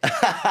Kmart.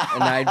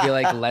 And I'd be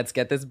like, let's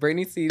get this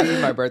Britney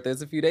CD. My birthday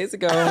was a few days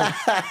ago.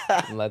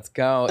 Let's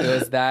go. It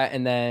was that,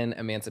 and then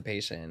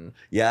Emancipation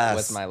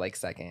was my like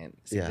second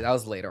CD. Yeah. That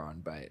was later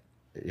on, but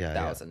Yeah,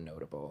 that was a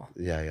notable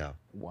yeah.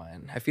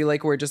 one. I feel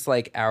like we're just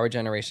like our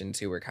generation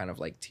too. We're kind of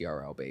like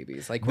TRL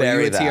babies. Like were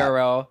Very you a that.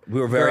 TRL? We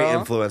were very girl?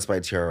 influenced by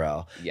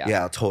TRL. Yeah.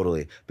 Yeah,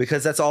 totally.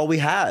 Because that's all we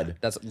had.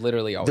 That's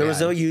literally all There we was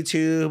had. no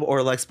YouTube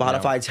or like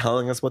Spotify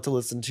telling us what to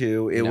listen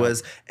to. It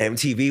was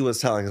MTV was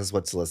telling us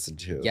what to listen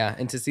to. Yeah,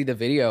 and to see the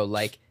video,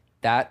 like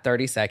that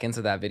 30 seconds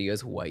of that video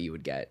is what you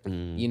would get.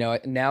 You know,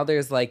 now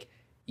there's like,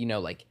 you know,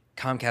 like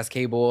Comcast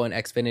cable and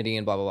Xfinity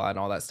and blah, blah, blah, and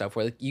all that stuff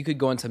where like, you could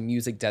go into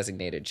music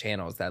designated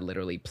channels that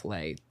literally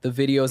play the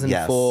videos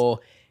in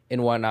full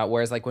and whatnot.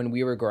 Whereas like when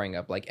we were growing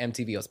up, like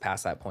MTV was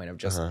past that point of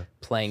just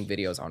playing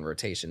videos on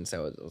rotation.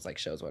 So it was like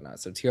shows, whatnot.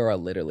 So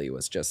TRL literally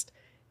was just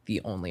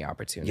the only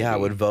opportunity. Yeah, I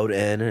would vote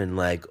in and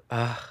like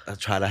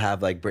try to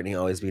have like Britney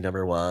always be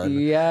number one.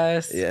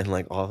 Yes. Yeah, and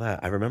like all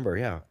that. I remember,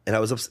 and I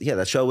was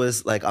that show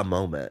was like a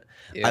moment.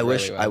 It I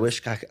really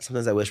wish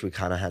sometimes I wish we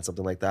kind of had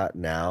something like that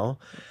now.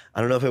 I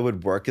don't know if it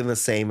would work in the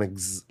same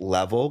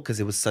level because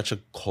it was such a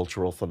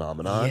cultural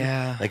phenomenon.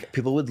 Yeah. Like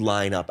people would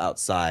line up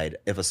outside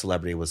if a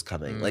celebrity was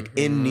coming. Like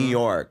in New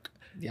York.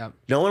 Yep.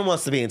 No one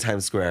wants to be in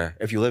Times Square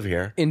if you live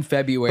here. In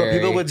February. But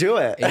people would do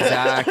it.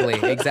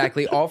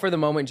 Exactly. All for the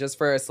moment, just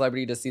for a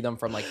celebrity to see them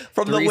from like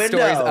From the 3 window.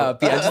 stories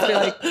up. Yeah, just be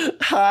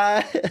like,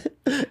 hi.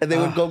 And they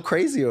would go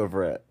crazy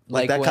over it.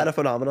 Like that when- kind of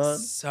phenomenon.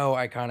 So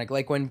iconic.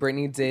 Like when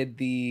Britney did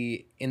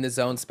the In the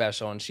Zone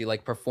special and she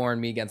like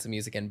performed Me Against the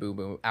Music and Boom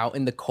Boom out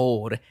in the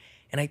cold.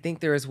 And I think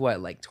there was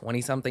like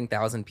 20-something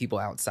thousand people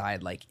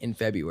outside like in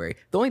February.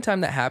 The only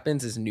time that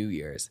happens is New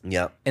Year's.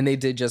 Yep. And they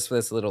did just for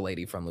this little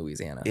lady from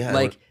Louisiana. Yeah.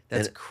 Like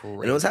that's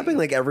crazy. And it was happening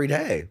like every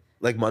day.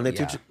 Like Monday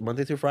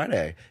through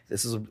Friday.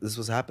 This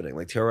was happening.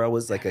 Like TRL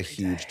was like a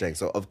huge thing.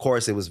 So of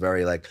course it was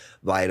very like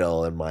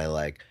vital in my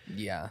like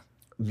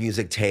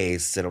music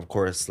tastes, and of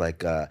course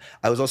like I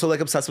was also like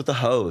obsessed with the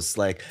hosts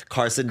like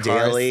Carson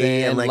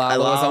Daly and like Lala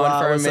was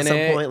on for a minute.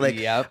 At some point.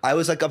 Like I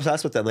was like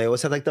obsessed with them. They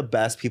always had like the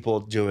best people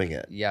doing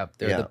it. Yep,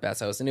 they're the best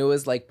hosts, and it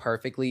was like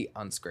perfectly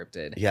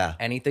unscripted. Yeah,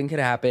 anything could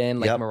happen.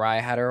 Like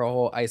Mariah had her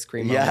whole ice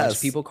cream moment,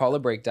 which people call a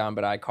breakdown,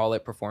 but I call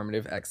it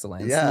performative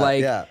excellence.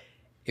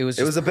 It was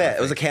a bit.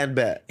 It was a canned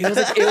bit. It was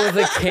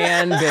a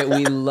canned bit.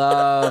 We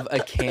love a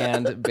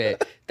canned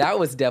bit. That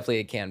was definitely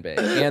a canned bit.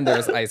 And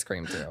there's ice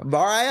cream too.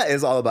 Mariah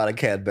is all about a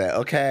canned bit,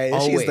 okay?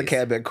 Always. She's the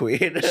canned bit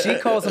queen. She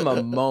calls him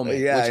a moment,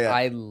 which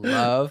I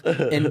love.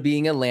 And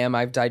being a lamb,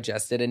 I've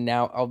digested, and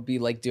now I'll be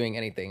like doing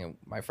anything. And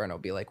my friend will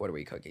be like, "What are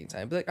we cooking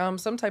tonight?" I'll be like,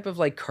 some type of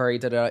like curry,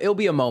 It'll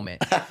be a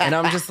moment. And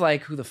I'm just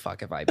like, who the fuck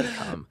have I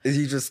become?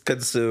 You just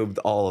consumed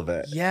all of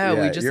it. Yeah,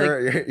 we just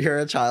you're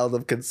a child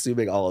of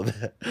consuming all of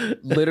it.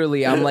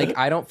 Literally, I'm like,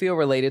 I don't feel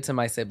related to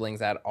my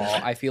siblings at all.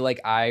 I feel like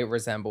I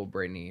resemble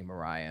Brittany,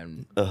 Mariah,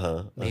 and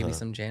maybe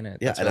some Janet.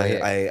 Yeah, That's and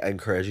really I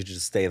encourage you to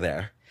just stay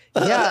there.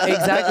 Yeah,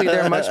 exactly.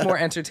 They're much more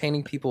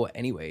entertaining people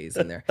anyways,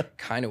 and they're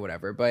kind of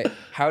whatever. But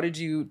how did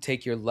you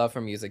take your love for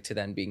music to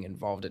then being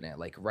involved in it?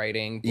 Like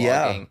writing,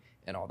 blogging,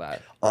 and all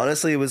that?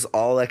 Honestly, it was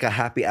all like a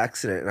happy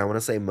accident. And I want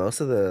to say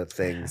most of the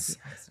things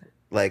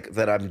like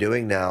that I'm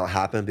doing now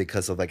happen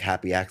because of like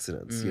happy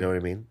accidents. You know what I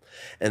mean?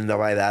 And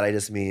by that, I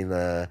just mean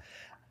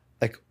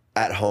like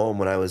at home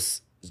when I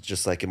was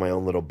just like in my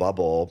own little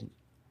bubble,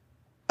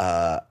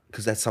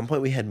 because at some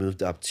point we had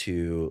moved up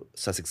to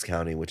Sussex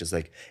County, which is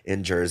like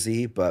in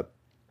Jersey, but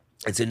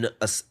it's in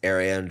a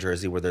area in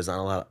Jersey where there's not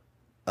a lot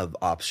of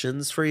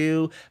options for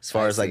you as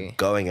far as like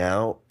going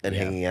out and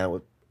hanging out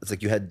with. It's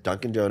like you had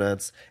Dunkin'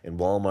 Donuts and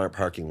Walmart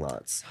parking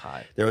lots.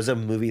 Hot. There was a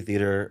movie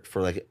theater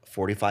for like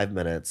 45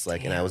 minutes,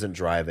 like, and I wasn't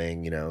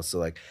driving, so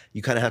like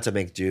you kind of had to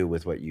make do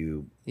with what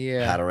you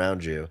had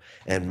around you.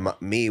 And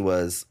me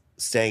was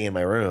staying in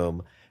my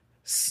room,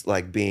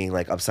 like being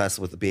like obsessed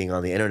with being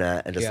on the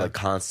internet and just like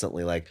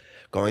constantly like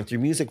going through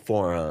music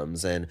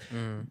forums and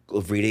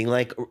reading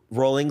like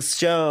Rolling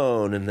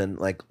Stone, and then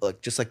like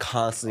just like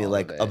constantly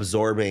like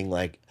absorbing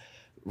like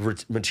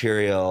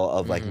material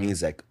of like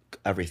music,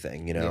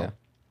 everything,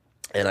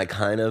 And I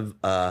kind of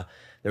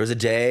there was a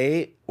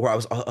day where I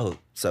was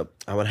so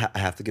I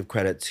have to give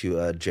credit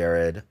to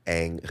Jared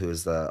Ang, who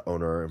is the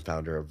owner and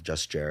founder of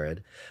Just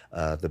Jared,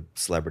 the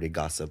celebrity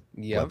gossip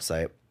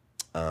website.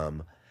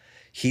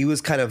 he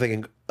was kind of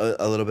like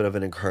a little bit of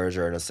an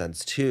encourager in a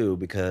sense too,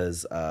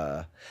 because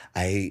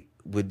I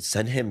would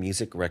send him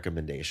music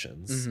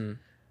recommendations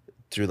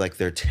through like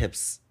their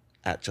tips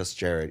at Just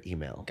Jared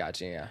email.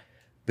 Gotcha. Yeah.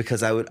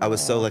 Because I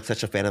was so like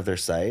such a fan of their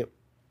site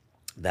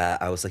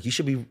that I was like, you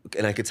should be,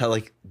 and I could tell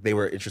like they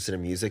were interested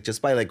in music just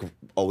by like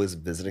always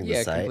visiting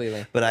the site.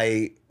 Completely. But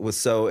I was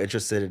so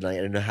interested and I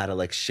didn't know how to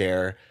like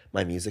share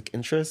my music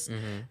interests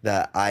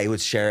that I would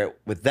share it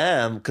with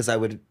them because I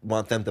would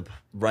want them to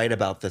write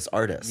about this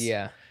artist.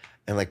 Yeah.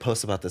 And like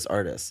post about this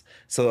artist.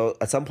 So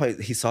at some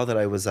point he saw that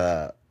I was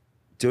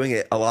doing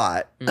it a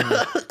lot.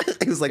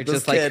 He was like, You're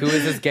just like, who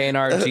is this gay in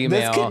our Gmail?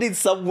 This kid needs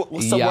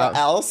somewhere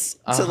else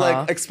to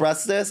like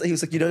express this. And he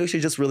was like, you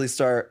should just really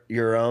start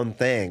your own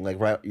thing, like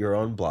write your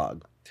own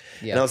blog.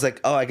 Yeah. And I was like,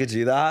 oh, I could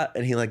do that.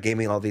 And he like gave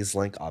me all these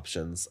link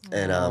options.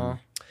 And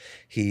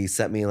he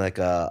sent me like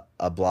a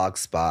blog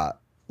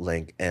spot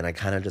link. And I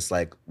kind of just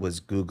like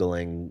was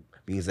Googling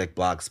music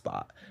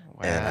blogspot.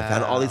 Wow. And I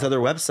found all these other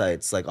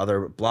websites, like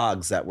other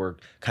blogs that were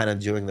kind of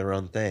doing their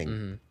own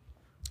thing.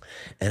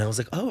 And I was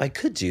like, oh, I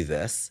could do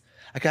this.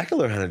 I could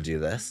learn how to do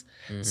this.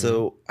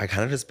 So I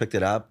kind of just picked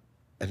it up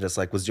and just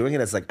like was doing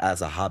it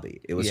as a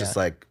hobby. It was just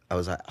like I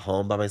was at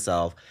home by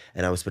myself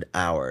and I would spend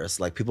hours.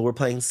 Like people were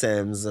playing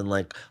Sims and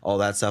like all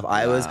that stuff.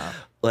 I was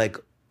like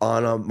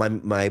on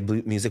my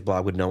music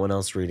blog with no one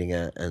else reading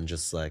it and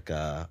just like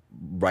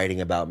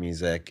writing about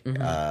music,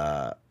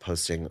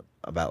 posting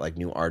about like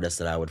new artists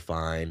that I would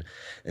find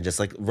and just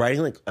like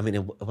writing like, I mean,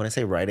 when I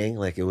say writing,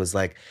 like it was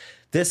like,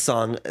 this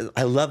song,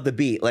 I love the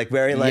beat. Like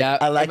very like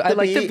I like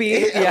the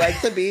beat. I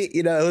like the beat.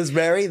 You know, it was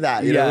very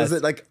that. You know, it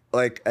wasn't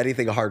like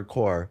anything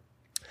hardcore.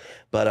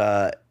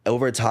 But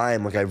over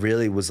time, like I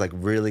really was like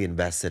really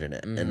invested in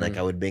it. And like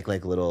I would make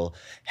like little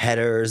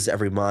headers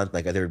every month.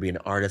 Like there would be an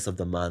artist of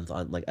the month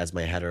on like as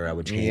my header, I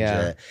would change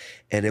it.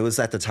 And it was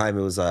at the time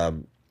it was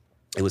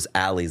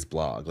Ali's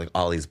blog, like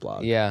Ollie's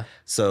blog. Yeah.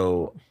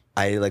 So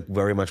I like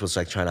very much was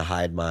like trying to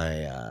hide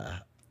my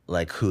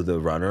like who the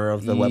runner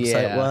of the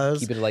website was.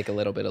 Keep it like a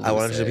little bit elusive. I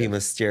wanted to be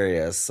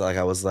mysterious. Like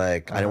I was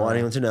like, I didn't want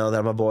anyone to know that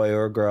I'm a boy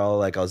or a girl.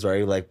 Like I was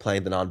very like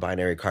playing the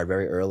non-binary card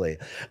very early.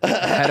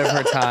 Ahead of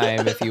her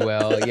time, if you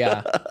will.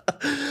 Yeah.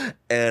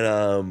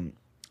 And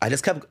I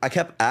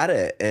kept at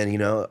it. And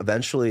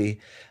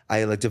eventually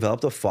I like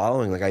developed a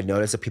following. Like I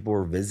noticed that people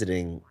were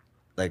visiting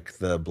like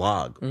the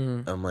blog.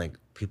 I'm like,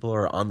 people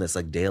are on this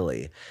like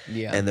daily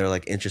and they're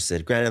like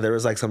interested. Granted, there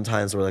was like some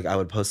times where like I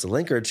would post a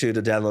link or two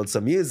to download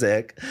some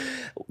music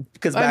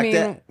because back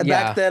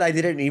then I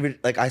didn't even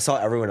like I saw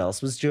everyone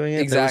else was doing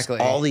it. Exactly.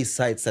 There was all these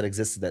sites that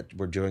existed that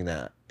were doing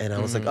that. And I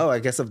was like, oh, I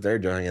guess if they're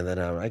doing it, then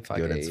I can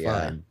do it. It's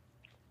fine.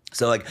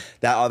 So like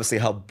that obviously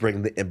helped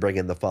bring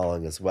in the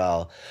following as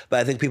well. But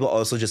I think people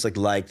also just like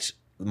liked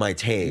my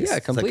taste. Yeah,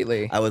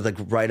 completely. Like, I would like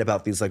write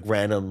about these like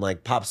random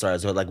like pop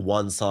stars who had like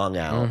one song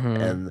out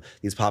and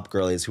these pop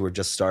girlies who were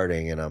just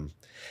starting. And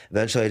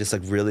eventually I just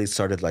like really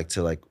started like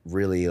to like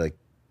really like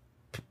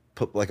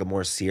put like a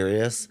more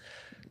serious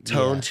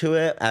tone to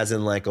it, as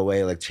in like a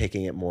way like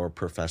taking it more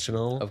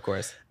professional. Of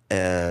course.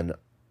 And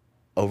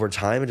over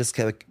time it just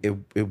kind of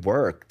it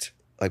worked.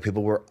 Like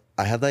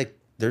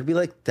there'd be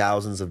like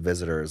thousands of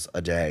visitors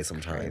a day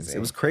sometimes. Crazy. It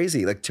was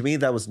crazy. Like to me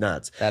that was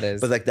nuts. That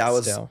is. But like that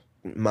was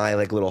my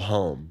like little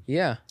home.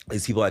 Yeah.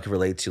 These people I could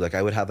relate to. Like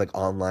I would have like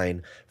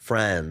online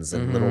friends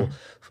and little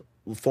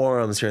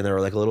forums here and there,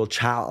 or like a little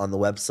chat on the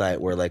website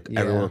where like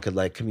everyone could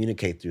like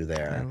communicate through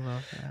there. I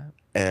love that.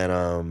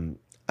 And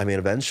I mean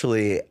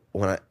eventually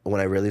when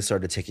I really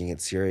started taking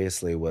it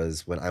seriously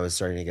was when I was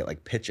starting to get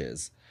like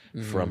pitches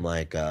from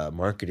like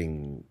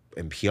marketing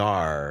and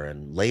PR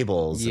and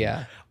labels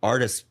and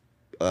artist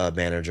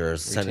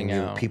managers sending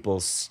you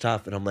people's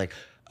stuff. And I'm like,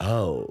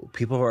 oh,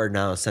 people are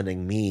now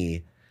sending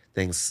me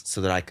things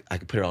so that I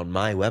could put it on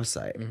my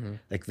website.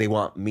 Like they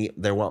want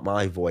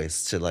my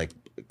voice to like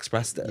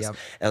express this.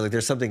 And like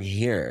there's something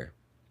here.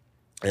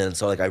 And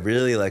so like I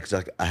really like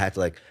I had to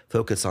like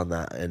focus on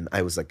that. And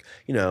I was like,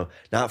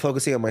 not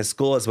focusing on my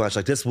school as much.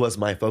 Like this was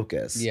my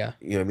focus. Yeah.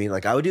 You know what I mean?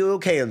 Like I would do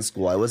okay in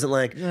school. I wasn't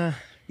like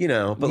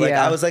but like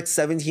I was like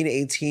 17,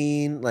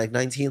 18, like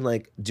 19,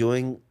 like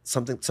doing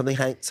something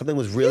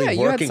was really working for me.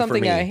 You had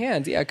something at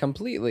hand. Yeah,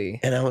 completely.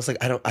 And I was like,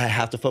 I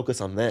have to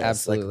focus on this.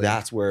 Absolutely. Like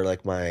that's where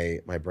like my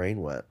brain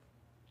went.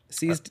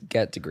 C's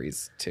get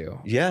degrees too.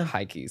 Yeah.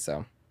 High key,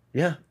 so.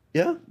 Yeah.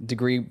 Yeah.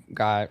 Degree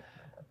got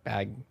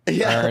bag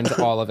earned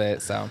all of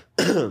it, so.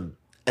 And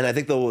I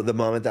think the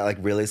moment that like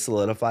really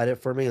solidified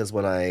it for me is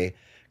when I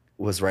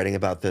was writing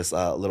about this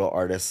little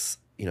artist,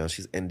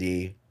 she's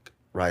indie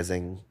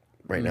rising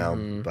right now,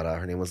 but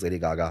her name was Lady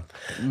Gaga.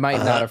 Might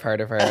not have heard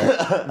of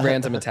her.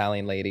 Random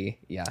Italian lady,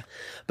 yeah.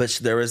 But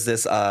there was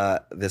this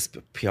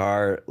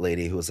PR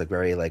lady who was like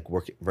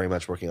very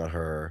much working on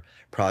her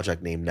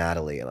project named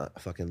Natalie, and I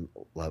fucking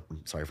love.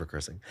 I'm sorry for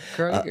cursing.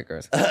 Girl, you get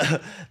curse.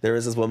 There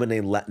was this woman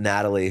named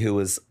Natalie who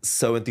was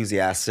so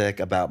enthusiastic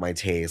about my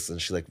taste,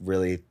 and she like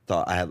really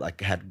thought I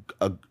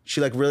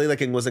she like really like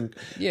wasn't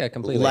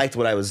completely liked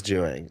what I was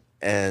doing.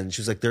 And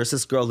she was like, there's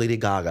this girl, Lady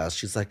Gaga.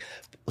 She's like,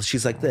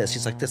 she's like this.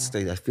 She's like this.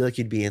 I feel like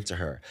you'd be into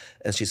her.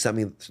 And she sent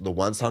me the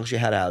one song she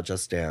had out,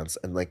 Just Dance.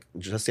 And like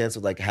Just Dance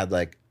would like had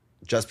like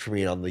just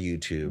premiered on the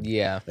YouTube.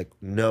 Yeah. Like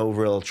no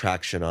real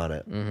traction on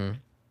it. Mm-hmm.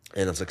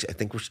 And I was like, I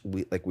think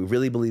we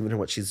really believe in her,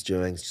 what she's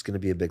doing. She's gonna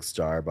be a big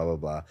star, blah blah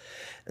blah.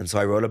 And so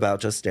I wrote about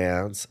Just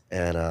Dance,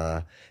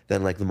 and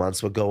then like the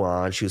months would go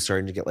on. She was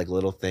starting to get like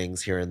little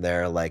things here and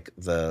there, like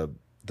the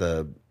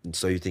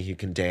So You Think You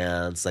Can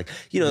Dance, like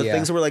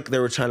things were like they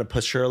were trying to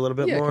push her a little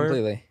bit more.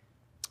 Completely.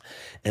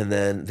 And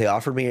then they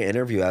offered me an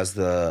interview as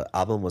the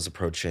album was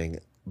approaching,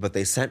 but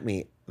they sent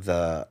me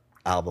the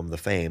album, The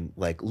Fame,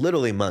 like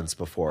literally months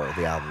before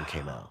the album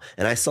came out.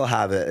 And I still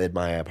have it in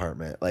my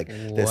apartment. Like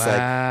this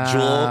like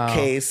jewel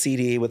case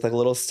CD with like a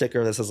little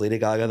sticker that says Lady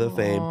Gaga, The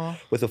Fame,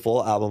 with a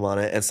full album on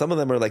it. And some of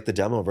them are like the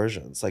demo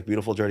versions, like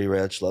Beautiful, Dirty,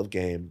 Rich, Love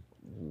Game.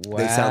 Wow.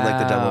 They sound like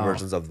the demo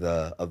versions of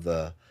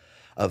the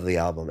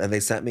album. And they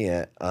sent me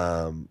it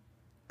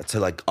to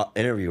like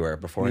interview her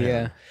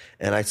beforehand.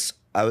 And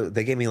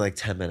they gave me like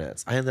 10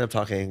 minutes. I ended up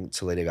talking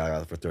to Lady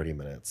Gaga for 30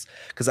 minutes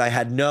because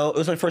it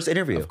was my first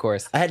interview. Of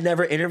course. I had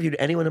never interviewed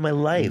anyone in my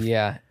life.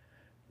 Yeah.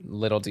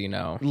 Little do you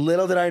know.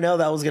 Little did I know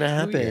that was going to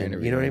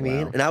happen. You know what I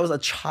mean? Wow. And I was a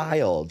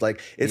child.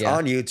 Like, it's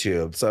on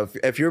YouTube. So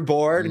if you're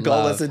bored,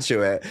 go listen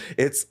to it.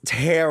 It's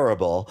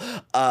terrible.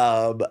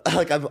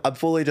 Like, I'm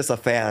fully just a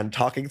fan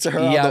talking to her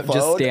on the phone.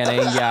 Just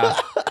standing. Yeah.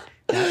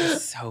 That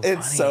is so funny.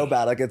 It's so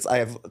bad. Like, I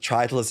have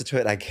tried to listen to it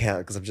and I can't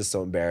because I'm just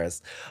so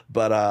embarrassed.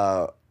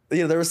 But,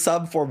 there was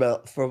some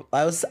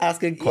I was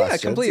asking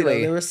questions. Yeah,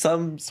 completely. There was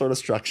some sort of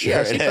structure.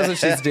 Yeah, she knows what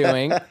she's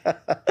doing.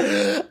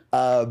 But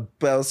I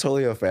was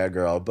totally a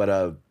fangirl.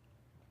 But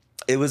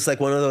it was like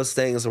one of those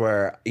things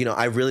where,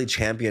 I really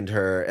championed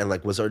her and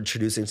like was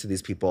introducing to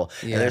these people.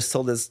 Yeah. And there's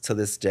still to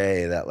this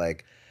day that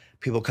like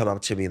people come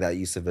up to me that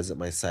used to visit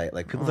my site,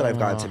 like people that I've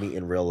gotten to meet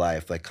in real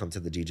life, like come to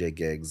the DJ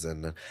gigs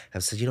and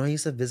have said, I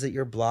used to visit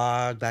your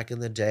blog back in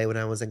the day when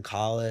I was in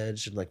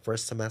college and like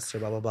first semester,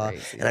 blah, blah, blah.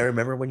 Crazy. And I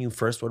remember when you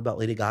first wrote about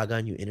Lady Gaga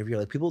and you interviewed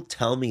her, like people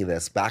tell me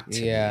this back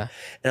to me. And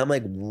I'm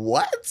like,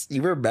 what?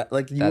 You were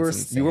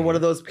one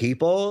of those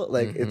people?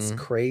 Like it's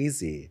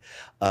crazy.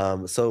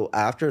 So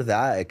after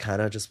that, it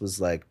kind of just was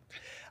like,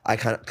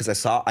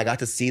 because I got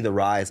to see the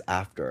rise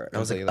after. And I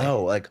was like,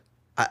 oh, like,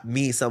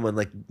 someone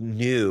like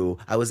knew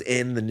I was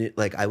in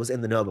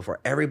the know before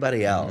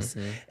everybody else,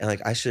 and like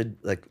I should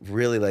like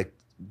really like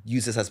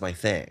use this as my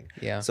thing.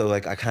 Yeah. So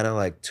like I kind of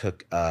like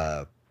took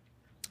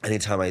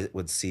anytime I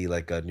would see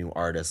like a new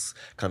artist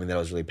coming that I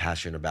was really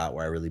passionate about,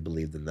 where I really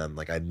believed in them,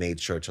 like I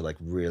made sure to like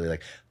really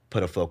like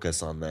put a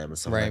focus on them, and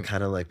so that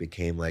kind of like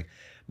became like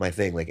my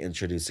thing, like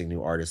introducing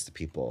new artists to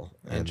people.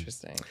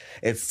 Interesting.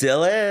 It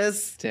still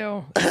is.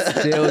 Still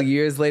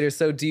years later.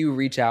 So do you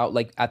reach out,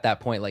 like at that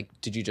point, like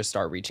did you just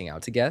start reaching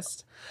out to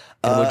guests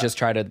and would just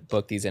try to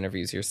book these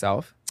interviews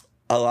yourself?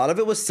 A lot of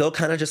it was still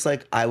kind of just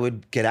like I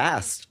would get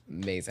asked.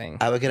 Amazing.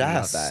 I would get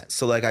asked. That.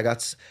 So like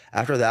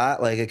after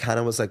that, like it kind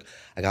of was like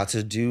I got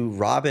to do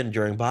Robin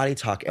during Body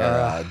Talk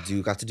era.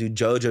 Got to do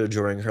JoJo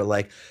during her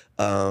like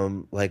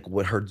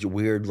what her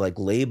weird like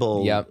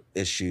label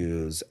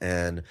issues,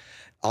 and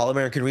All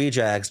American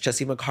Rejects,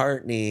 Jesse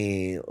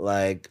McCartney,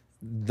 like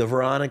the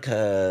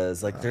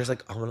Veronicas, like there's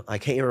like I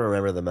can't even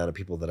remember the amount of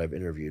people that I've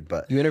interviewed.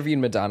 But you interviewed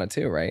Madonna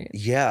too, right?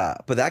 Yeah,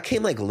 but that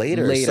came like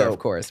later. So of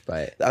course,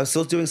 but I was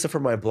still doing stuff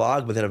for my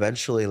blog, but then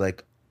eventually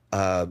like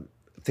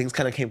things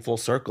kind of came full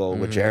circle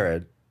with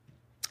Jared,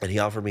 and he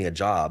offered me a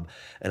job,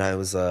 and I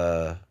was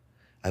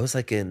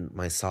like in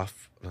my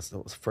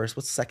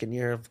second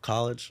year of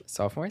college,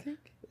 sophomore, I think.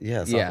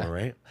 Yeah, sophomore,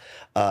 right?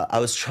 I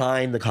was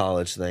trying the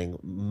college thing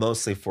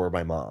mostly for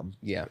my mom.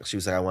 Yeah. She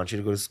was like, I want you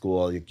to go to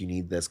school. You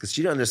need this. Because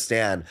she didn't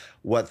understand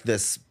what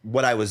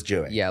I was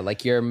doing. Yeah,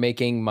 like you're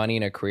making money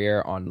in a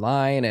career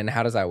online, and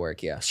how does that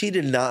work? Yeah. She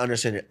did not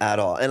understand it at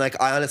all. And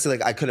like, I honestly,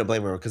 like, I couldn't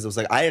blame her because it was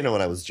like, I didn't know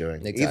what I was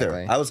doing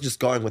either. I was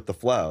just going with the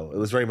flow. It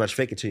was very much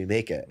fake it till you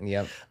make it.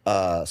 Yep.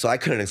 So I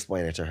couldn't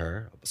explain it to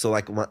her. So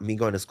like me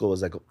going to school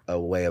was like a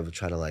way of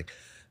trying to like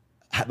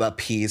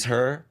appease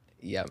her.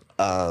 Yep.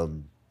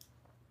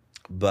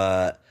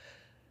 But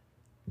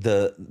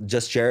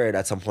just Jared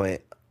at some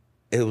point,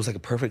 it was like a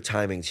perfect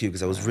timing too,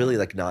 because I was really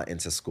like not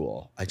into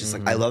school. I just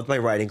like I loved my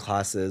writing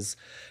classes.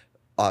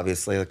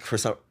 Obviously, like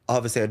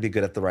obviously I'd be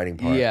good at the writing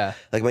part. Yeah.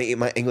 Like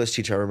my English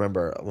teacher, I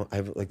remember I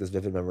have like this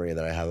vivid memory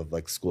that I have of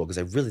like school, because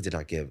I really did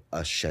not give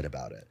a shit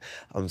about it.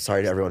 I'm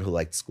sorry to everyone who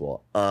liked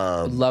school.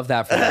 Love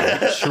that for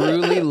you.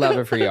 Truly love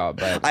it for y'all.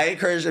 But I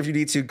encourage, if you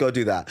need to, go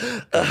do that.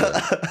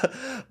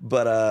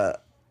 But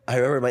I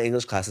remember my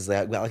English classes,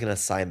 I got like an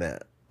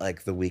assignment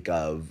like the week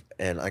of,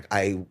 and like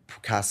I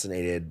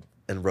procrastinated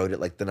and wrote it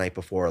like the night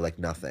before, like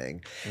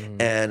nothing.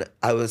 And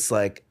I was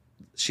like,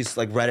 she's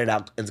like read it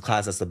out in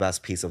class as the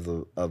best piece of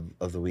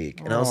the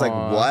week. And I was like,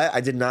 what? I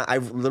did not. I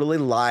literally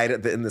lied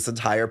in this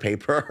entire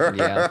paper.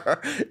 Yeah.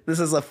 This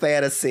is a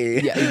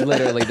fantasy. Yeah,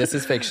 literally, this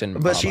is fiction.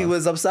 But she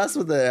was obsessed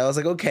with it. I was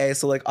like, okay.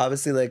 So like,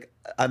 obviously like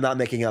I'm not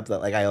making up that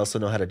like I also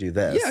know how to do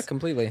this. Yeah,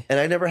 completely. And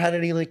I never had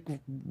any like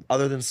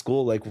other than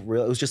school like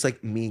real. It was just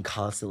like me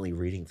constantly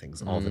reading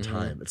things all the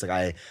time. It's like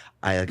I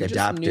like You just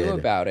adapted. knew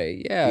about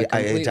it. Yeah, I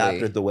completely.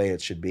 adapted the way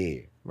it should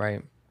be.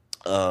 Right.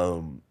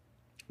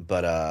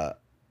 But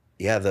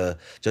yeah, the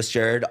Just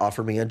Jared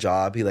offered me a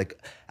job. He like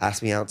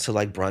asked me out to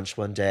like brunch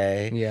one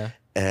day. Yeah.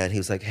 And he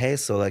was like, hey,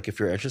 so like if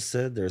you're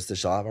interested, there's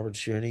this job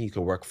opportunity. You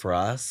can work for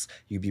us.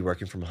 You'd be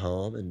working from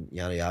home and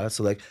yada yada.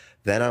 So like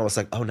then I was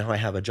like, oh, now I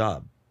have a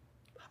job.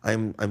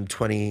 I'm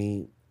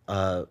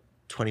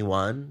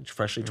 21,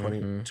 freshly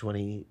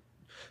 20.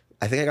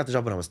 I think I got the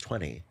job when I was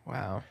 20.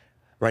 Wow.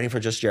 Writing for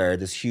Just Jared,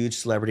 this huge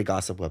celebrity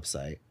gossip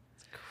website.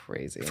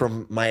 Crazy.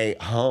 From my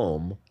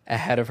home.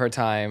 Ahead of her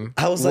time.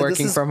 I was like,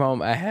 working from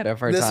home ahead of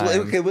her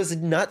time. It was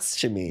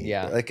nuts to me.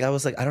 Yeah. Like I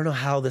was like, I don't know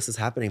how this is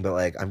happening, but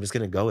like I'm just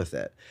gonna go with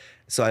it.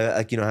 So I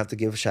like, I have to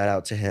give a shout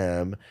out to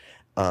him.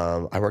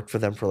 I worked for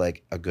them for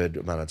like a good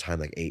amount of time,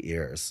 like 8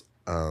 years.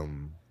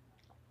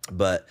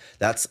 But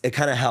it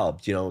kind of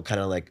helped, kind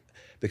of like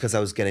because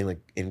I was getting like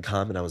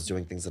income and I was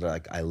doing things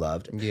that I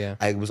loved. Yeah.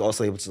 I was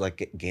also able to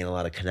like gain a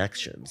lot of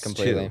connections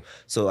Completely. too.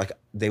 So like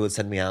they would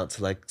send me out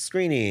to like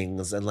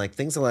screenings and like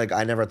things that like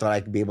I never thought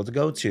I'd be able to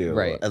go to.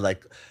 Right. And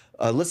like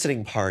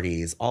listening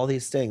parties, all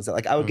these things that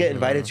like I would get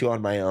invited to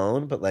on my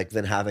own, but like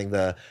then having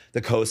the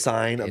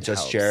cosign of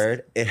Just helps.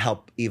 Jared, it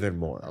helped even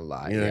more. A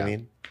lot, You know what I yeah.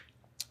 mean?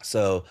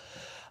 So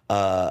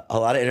a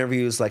lot of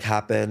interviews like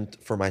happened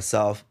for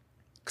myself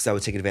because I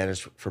would take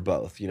advantage for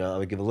both. I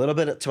would give a little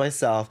bit to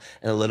myself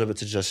and a little bit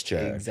to Just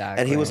Jared.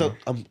 Exactly. And he was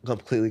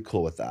completely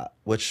cool with that,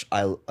 which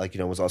I like.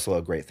 Was also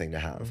a great thing to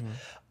have.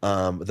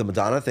 The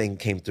Madonna thing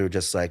came through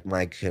just like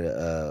my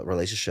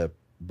relationship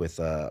with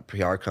a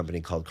PR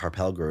company called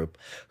Carpel Group,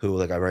 who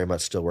like I very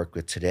much still work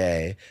with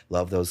today.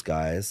 Love those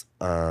guys.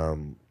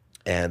 And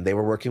they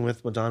were working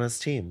with Madonna's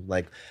team,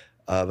 like.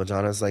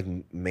 Madonna's like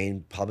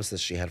main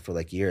publicist she had for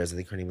like years. I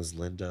think her name was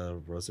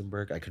Linda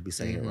Rosenberg. I could be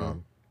saying it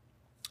wrong,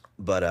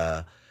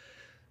 but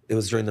it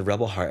was during the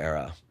Rebel Heart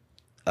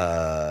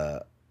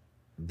era.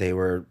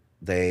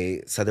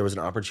 They said there was an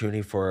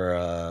opportunity for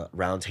a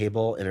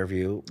roundtable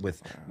interview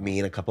with me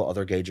and a couple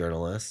other gay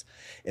journalists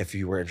if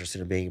you were interested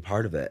in being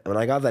part of it. And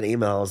when I got that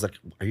email, I was like,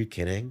 "Are you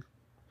kidding?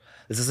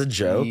 This is a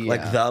joke. Yeah.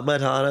 Like the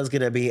Madonna is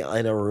gonna be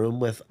in a room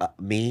with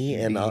me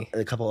and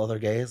a couple other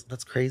gays.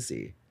 That's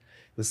crazy."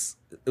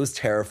 It was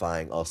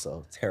terrifying.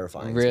 Also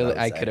terrifying. is what Really, would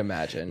I say. could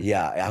imagine.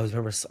 Yeah, I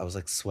remember I was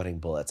like sweating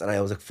bullets, and I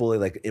was like fully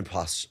like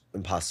imposter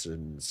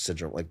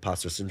syndrome, like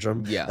imposter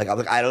syndrome. Yeah. Like I'm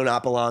like I do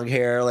not belong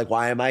here. Like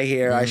why am I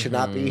here? I should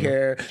not be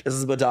here. This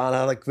is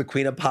Madonna, like the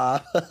queen of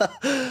pop.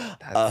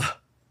 That's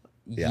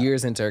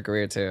years into her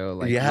career too.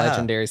 Like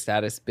legendary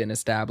status been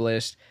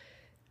established.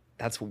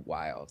 That's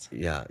wild.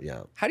 Yeah.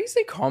 How do you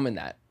stay calm in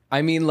that?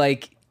 I mean,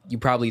 like you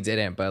probably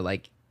didn't, but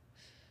like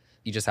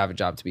you just have a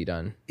job to be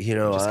done. You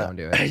know just what? go and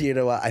do it. You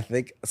know what? I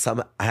think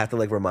I have to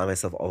like remind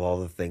myself of all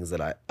the things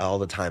that all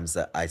the times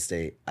that I've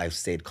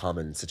stayed calm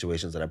in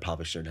situations that I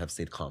probably shouldn't have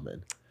stayed calm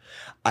in.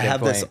 I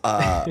have this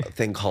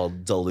thing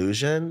called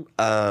delusion,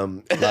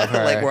 Love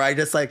her. like where I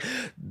just like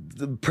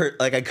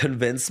I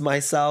convince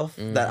myself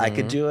that I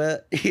could do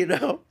it,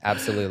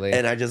 Absolutely.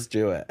 and I just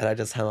do it, and I'll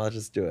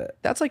just do it.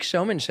 That's like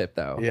showmanship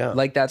though. Yeah.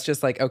 Like that's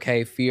just like,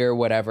 okay, fear,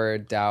 whatever,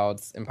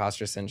 doubts,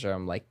 imposter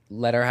syndrome, like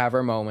let her have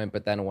her moment.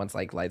 But then once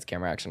like lights,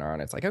 camera, action are on,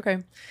 it's like,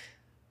 okay.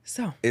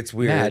 So It's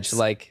weird. Madge,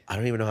 like, I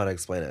don't even know how to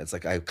explain it. It's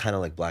like I kind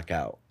of like black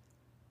out.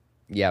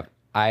 yep.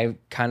 I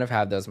kind of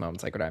had those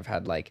moments like when I've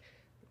had like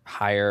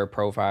higher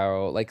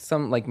profile, like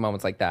some like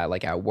moments like that,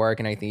 like at work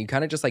and everything. You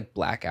kind of just like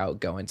black out,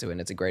 go into it,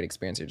 and it's a great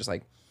experience. You're just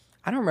like,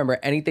 I don't remember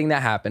anything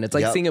that happened. It's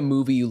like seeing a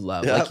movie you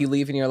love. Yep. Like you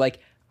leave and you're like,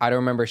 I don't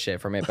remember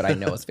shit from it, but I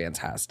know it's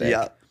fantastic.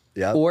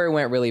 Yeah. Or it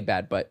went really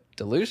bad, but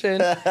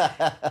delusion,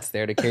 it's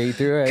there to carry you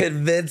through it.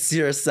 Convince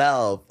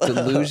yourself.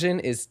 Delusion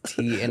is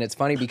tea. And it's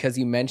funny because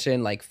you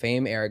mentioned like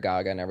Fame era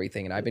Gaga and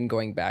everything. And I've been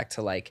going back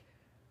to like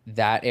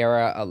that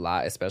era a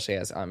lot, especially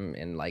as I'm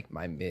in like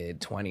my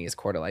mid-20s,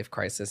 quarter life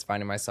crisis,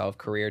 finding myself,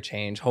 career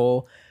change,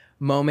 whole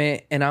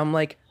moment. And I'm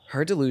like,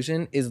 her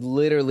delusion is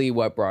literally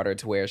what brought her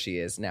to where she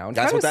is now. And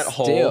That's what that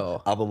still,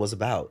 whole album was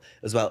about.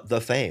 It was about the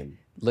fame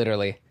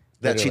literally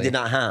that she did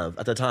not have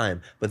at the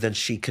time, but then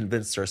she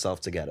convinced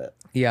herself to get it.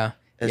 Yeah.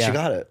 And she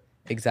got it.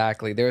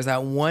 Exactly. There was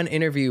that one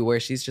interview where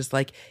she's just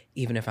like,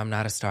 even if I'm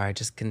not a star, I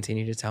just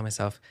continue to tell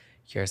myself,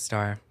 you're a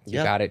star.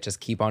 You got it. Just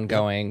keep on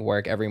going.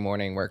 Work every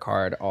morning, work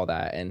hard, all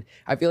that. And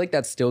I feel like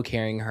that's still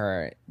carrying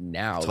her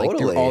now. Like through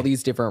Totally. all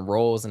these different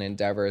roles and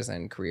endeavors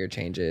and career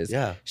changes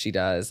she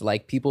does.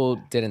 Like people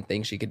didn't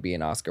think she could be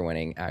an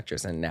Oscar-winning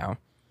actress, and now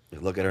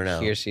Look at her now.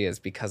 here she is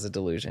because of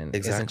delusion.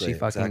 Exactly. Isn't she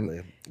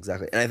fucking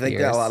Exactly. And I think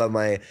that fierce? a lot of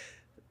my,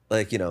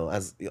 like,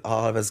 as a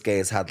lot of us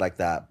gays had like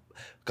that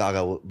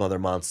Gaga Mother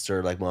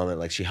Monster like moment,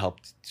 like she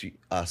helped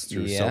us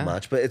through so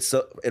much. But it's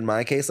so, in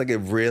my case, like it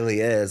really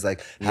is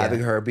like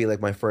having her be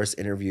like my first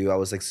interview. I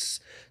was like,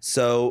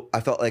 so I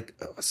felt like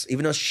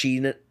even though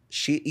she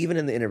even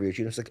in the interview,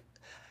 she was like,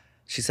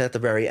 she said at the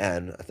very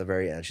end,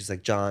 she's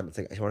like, John, it's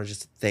like, I want to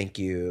just thank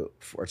you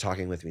for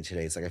talking with me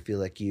today. It's like, I feel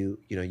like you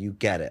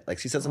get it. Like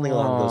she said something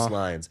along those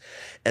lines.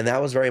 And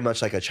that was very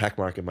much like a check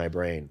mark in my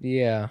brain.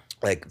 Yeah.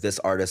 Like this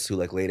artist who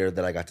like later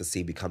that I got to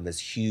see become this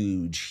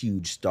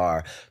huge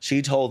star.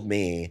 She told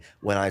me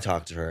when I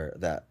talked to her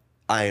that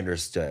I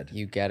understood.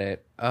 You get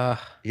it.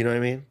 You know what I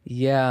mean?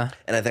 Yeah.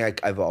 And I think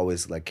I've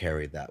always like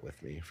carried that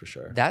with me for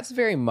sure. That's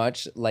very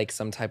much like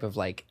some type of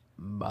like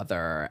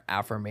mother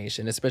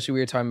affirmation, especially we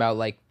were talking about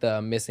like the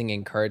missing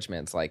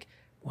encouragements. Like,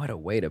 what a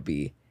way to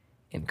be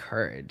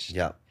encouraged.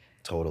 Yeah,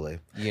 totally.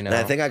 You know, and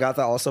I think I got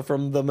that also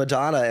from the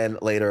Madonna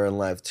and later in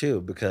life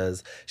too,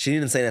 because she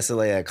didn't say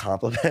necessarily a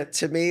compliment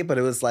to me, but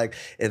it was like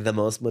in the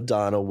most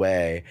Madonna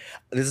way.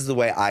 This is the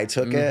way I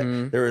took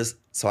it.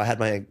 So I had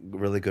my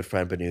really good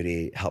friend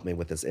Benuti help me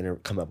with this,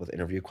 come up with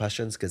interview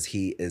questions because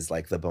he is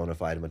like the bona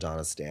fide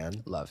Madonna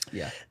stan. Love,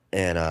 yeah.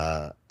 And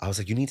I was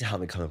like, you need to help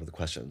me come up with the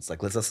questions.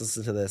 Like, let's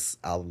listen to this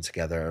album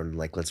together and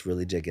like, let's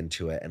really dig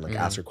into it and like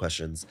ask her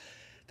questions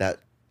that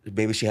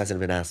maybe she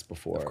hasn't been asked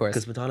before. Of course.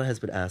 Because Madonna has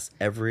been asked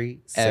every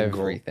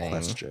single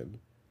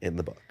question in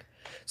the book.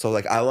 So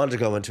like, I wanted to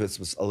go into it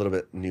with a little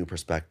bit new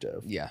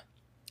perspective. Yeah.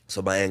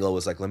 So my angle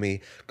was like, let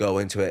me go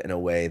into it in a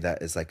way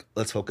that is like,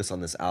 let's focus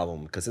on this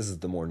album because this is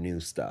the more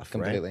new stuff,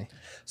 Completely. Right?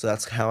 So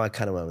that's how I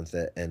kind of went with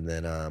it. And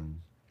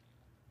then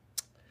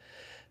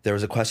there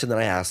was a question that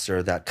I asked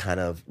her that kind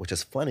of, which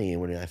is funny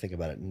when I think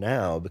about it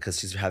now because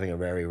she's having a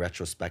very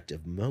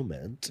retrospective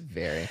moment.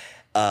 Very.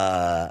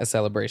 A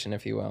celebration,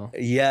 if you will.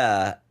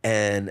 Yeah.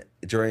 And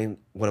during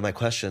one of my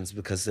questions,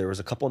 because there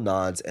was a couple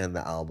nods in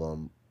the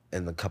album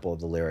and a couple of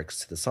the lyrics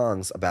to the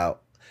songs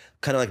about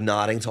kind of like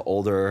nodding to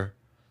older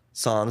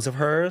songs of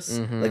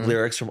hers, like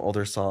lyrics from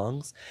older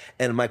songs.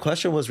 And my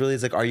question was really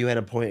is like, are you at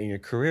a point in your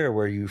career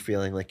where you're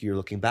feeling like you're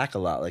looking back a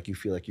lot, like you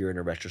feel like you're in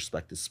a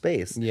retrospective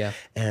space? Yeah.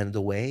 And the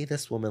way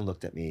this woman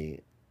looked at me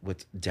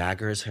with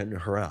daggers in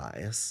her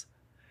eyes,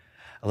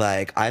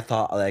 like I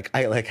thought like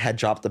I like had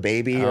dropped the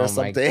baby or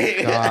something.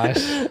 My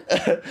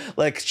gosh.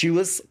 Like she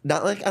was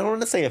not like, I don't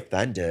want to say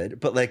offended,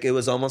 but like it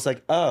was almost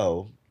like,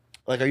 oh,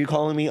 like, are you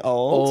calling me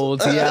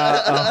old? Old,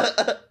 yeah.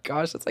 Oh,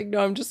 gosh, it's like,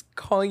 no, I'm just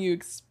calling you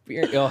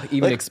experience. Oh,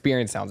 even like,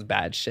 experience sounds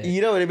bad shit.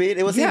 You know what I mean?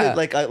 It wasn't even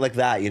like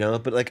that, you know?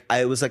 But like,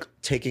 I was like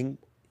taking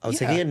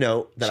a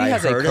note that she I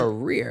has heard a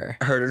career.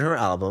 Heard in her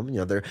album.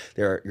 You know,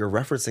 you're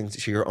referencing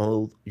to your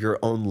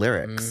own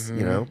lyrics,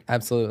 you know?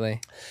 Absolutely.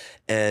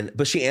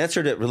 But she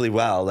answered it really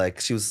well. Like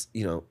she was,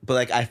 you know, but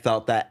like I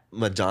felt that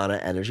Madonna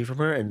energy from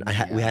her, and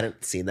we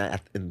hadn't seen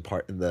that in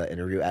the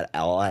interview at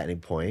all at any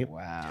point.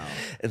 Wow.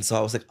 And so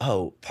I was like,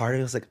 oh, part of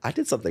me was like, I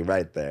did something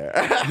right there.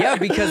 Yeah,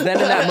 because then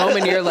in that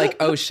moment you're like,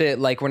 oh shit,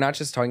 like we're not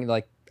just talking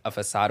like a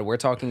facade, we're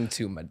talking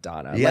to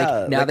Madonna. Yeah,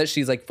 like now that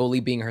she's like fully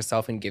being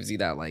herself and gives you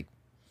that like,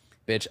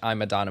 bitch, I'm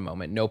Madonna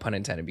moment. No pun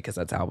intended, because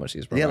that's how much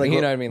she's promoting. Yeah, like,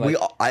 you know what I mean?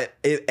 Like,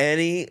 if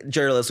any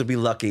journalist would be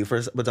lucky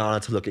for Madonna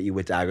to look at you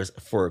with daggers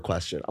for a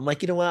question. I'm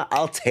like, you know what?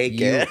 I'll take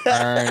it. You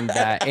earned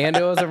that. And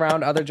it was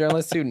around other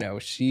journalists too. No,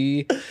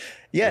 she.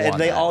 Yeah,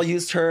 and they all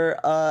used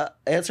her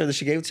answer that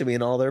she gave to me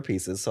in all their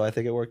pieces. So I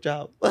think it worked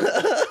out.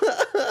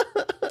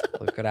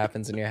 Look what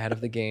happens when you're ahead of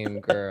the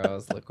game,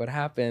 girls. Look what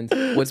happens.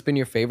 What's been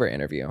your favorite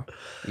interview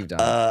you've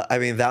done? I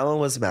mean, that one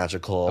was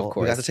magical. Of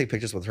course. We got to take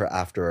pictures with her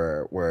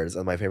afterwards.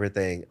 And my favorite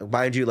thing,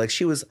 mind you, like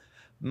she was,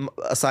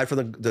 aside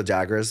from the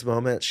daggers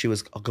moment, she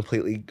was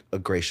completely a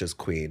gracious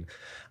queen.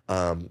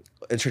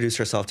 Introduced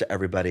herself to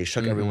everybody,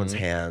 shook everyone's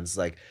hands.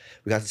 Like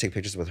we got to take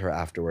pictures with her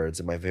afterwards.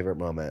 And my favorite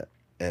moment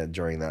and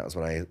during that was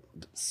when I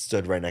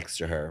stood right next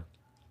to her.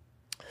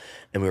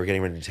 And we were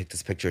getting ready to take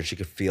this picture, and she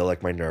could feel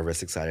like my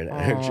nervous, excited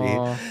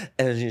energy.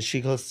 And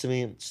she goes to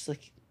me, and she's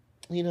like,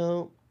 you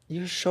know,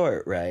 you're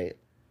short, right?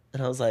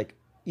 And I was like,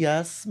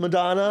 yes,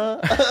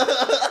 Madonna.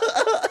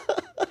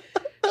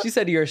 She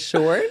said, you're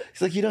short?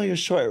 She's like, you know, you're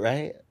short,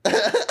 right? Wow.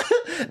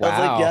 I was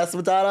like, yes,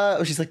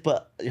 Madonna. She's like,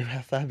 but you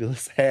have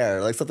fabulous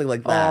hair, like something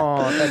like that.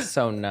 Oh, that's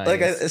so nice.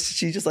 Like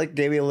she just like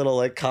gave me a little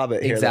like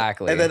comment here.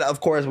 Exactly. And then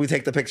of course we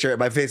take the picture, and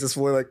my face is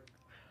fully like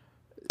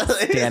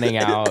standing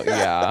out.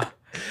 Yeah.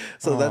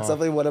 So that's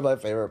definitely one of my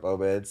favorite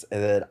moments.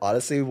 And then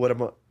honestly, I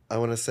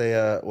want to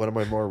say one of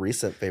my more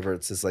recent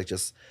favorites is like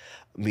just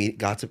you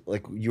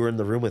were in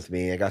the room with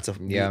me. I got to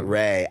meet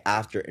Ray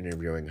after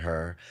interviewing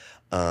her.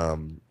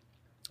 And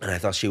I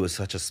thought she was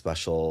such a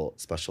special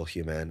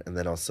human. And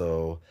then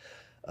also,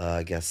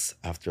 I guess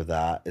after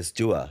that is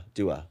Dua.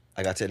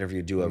 I got to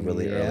interview Dua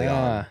really early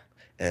on.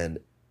 And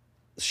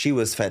she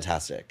was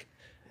fantastic.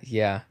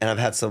 Yeah. And I've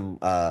had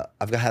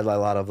had a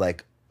lot of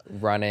like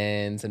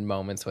run-ins and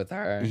moments with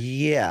her.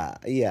 Yeah,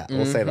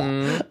 we'll say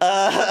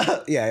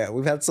that. Yeah,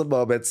 we've had some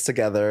moments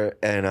together,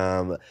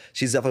 and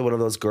she's definitely one of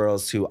those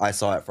girls who I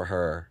saw it for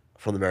her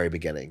from the very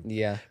beginning.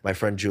 Yeah. My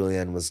friend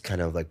Julian was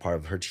kind of like part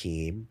of her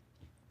team,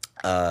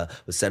 would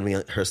send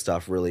me her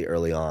stuff really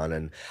early on,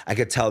 and I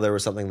could tell there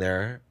was something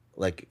there,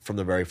 like from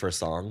the very first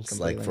songs.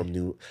 Completely.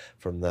 Like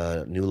from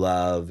the New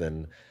Love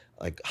and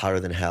like Hotter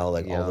Than Hell,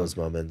 like all those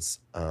moments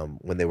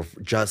when they were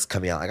just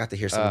coming out. I got to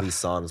hear some of these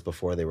songs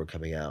before they were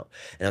coming out.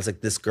 And I was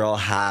like, this girl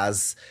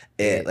has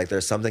it. Like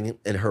there's something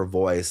in her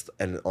voice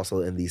and also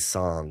in these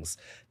songs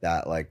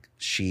that like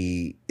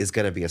she is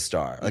going to be a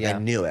star. Like I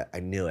knew it.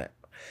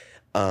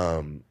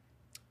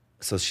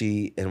 So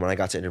and when I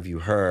got to interview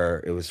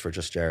her, it was for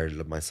Just Jared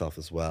and myself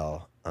as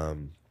well.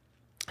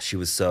 She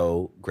was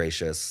so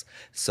gracious,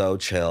 so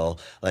chill.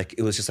 Like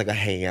it was just like a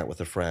hangout with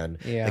a friend.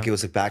 Yeah. Like it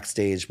was like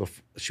backstage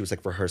before she was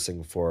like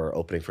rehearsing for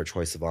opening for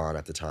Troye Sivan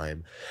at the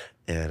time.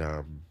 And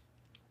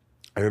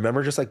I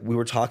remember just like we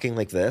were talking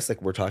like this,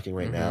 like we're talking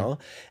right now.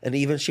 And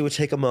even she would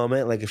take a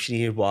moment, like if she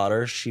needed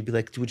water, she'd be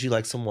like, would you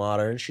like some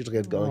water? And she'd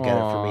like go and get it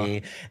for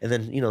me. And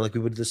then, you know, like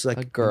we would just like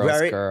a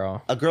girl's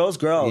girl. A girl's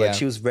girl. Yeah. Like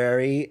she was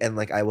very, and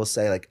like I will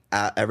say, like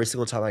every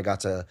single time I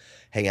got to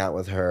hang out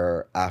with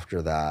her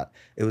after that,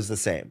 it was the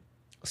same.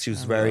 She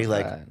was very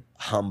like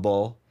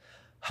humble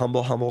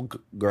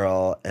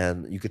girl,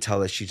 and you could tell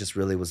that she just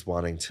really was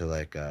wanting to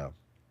like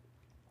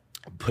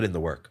put in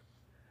the work.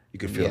 You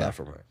could feel that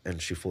from her,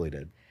 and she fully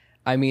did.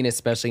 I mean,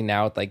 especially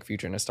now with like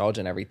future nostalgia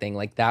and everything,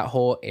 like that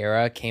whole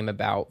era came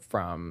about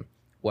from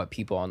what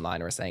people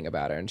online were saying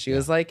about her, and she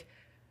was like,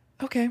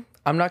 "Okay,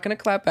 I'm not gonna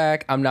clap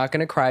back. I'm not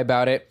gonna cry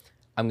about it.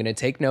 I'm gonna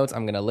take notes.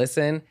 I'm gonna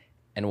listen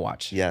and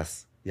watch."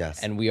 Yes.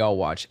 And we all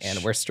watch,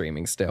 and we're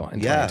streaming still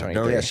in 2023.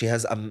 No, yeah, she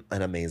has an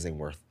amazing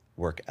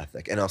work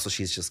ethic, and also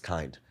she's just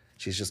kind.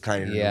 She's just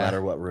kind, no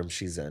matter what room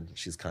she's in.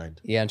 She's kind.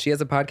 Yeah, and she has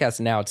a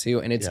podcast now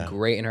too, and it's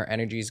great, and her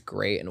energy is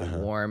great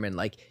and warm, and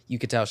like you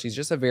could tell she's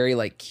just a very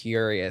like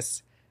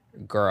curious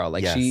girl.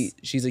 Like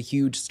she's a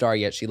huge star,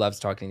 yet she loves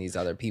talking to these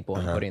other people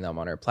and putting them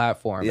on her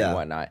platform and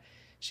whatnot.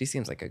 She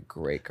seems like a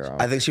great girl.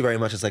 I think she very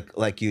much is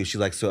like you. She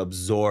likes to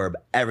absorb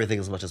everything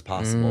as much as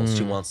possible.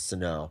 She wants to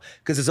know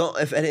because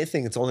if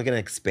anything, it's only going to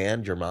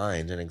expand your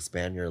mind and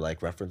expand your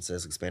like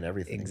references, expand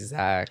everything.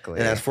 Exactly.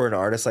 And as for an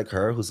artist like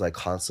her, who's like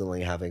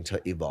constantly having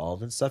to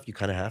evolve and stuff, you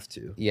kind of have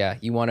to. Yeah,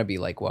 you want to be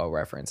like well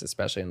referenced,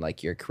 especially in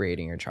like you're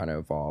creating or trying to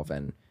evolve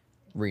and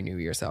renew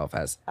yourself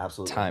as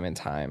time and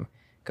time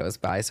goes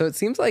by. So it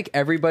seems like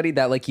everybody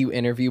that like you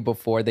interview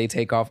before they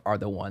take off are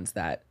the ones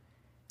that.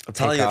 I'm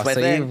telling you, it's my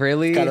thing.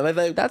 Really, kind of my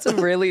thing. That's a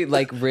really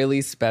like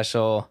really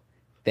special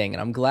thing,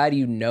 and I'm glad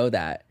you know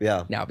that.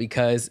 Now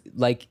because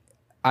like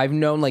I've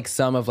known like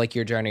some of like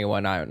your journey and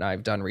whatnot, and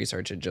I've done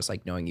research and just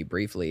like knowing you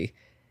briefly,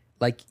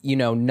 like you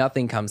know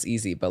nothing comes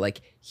easy, but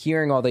like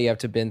hearing all that you have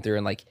to been through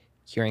and like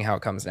hearing how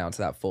it comes down to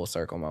that full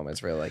circle moment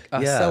is really like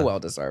so well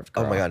deserved.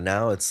 Oh my god,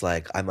 now it's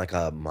like I'm like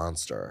a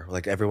monster.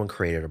 Like everyone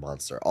created a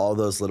monster. All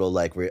those little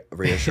like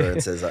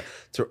reassurances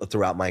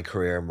throughout my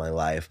career and my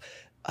life.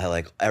 I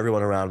like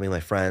everyone around me, my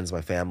friends,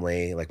 my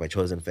family, like my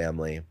chosen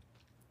family,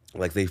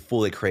 like they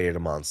fully created a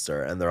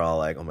monster, and they're all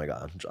like, "Oh my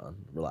god, Jon,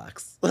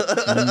 relax." No,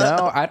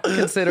 I don't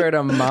consider it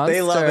a monster.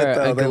 They love it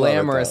though. A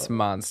glamorous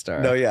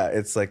monster. No, yeah,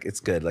 it's like it's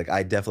good. Like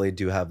I definitely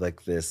do have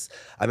like this.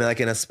 I mean, like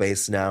in a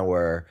space now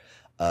where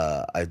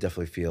I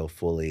definitely feel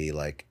fully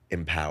like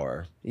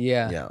empower.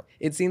 Yeah.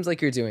 It seems like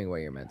you're doing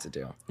what you're meant to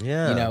do.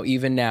 Yeah. You know,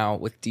 even now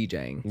with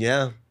DJing.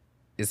 Yeah.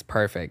 Is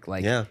perfect.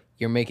 Like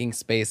you're making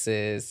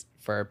spaces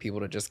for people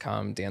to just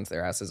come dance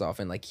their asses off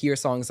and like hear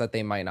songs that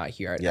they might not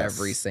hear at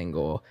every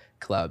single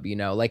club, you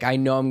know? Like I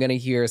know I'm gonna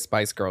hear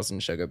Spice Girls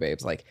and Sugar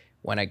Babes like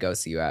when I go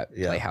see you at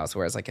Playhouse,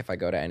 whereas like if I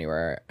go to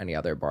any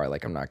other bar,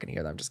 like I'm not gonna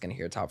hear them. I'm just gonna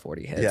hear top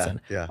 40 hits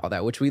and all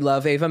that, which we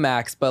love Ava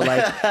Max, but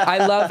like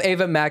I love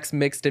Ava Max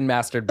mixed and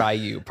mastered by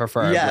you,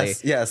 preferably.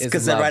 Yes,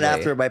 because then right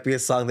after it might be a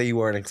song that you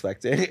weren't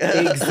expecting.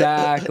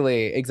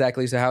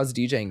 Exactly. So how's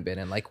DJing been,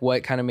 and like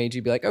what kind of made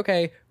you be like,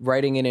 okay,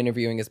 writing and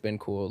interviewing has been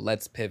cool,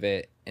 let's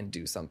pivot and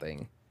do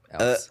something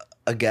else?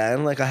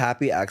 Again, like a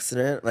happy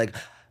accident. Like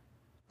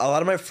a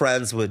lot of my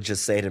friends would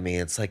just say to me,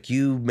 it's like,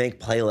 you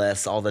make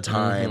playlists all the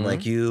time.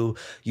 Like you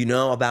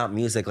know about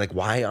music. Like,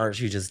 why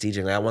aren't you just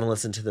DJing? Like, I want to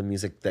listen to the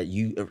music that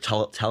you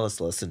tell us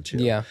to listen to.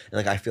 Yeah. And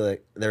like, I feel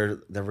like there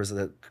was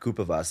a group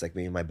of us, like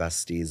me and my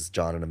besties,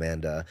 John and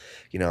Amanda,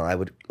 you know, I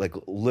would like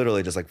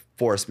literally just like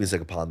force music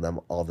upon them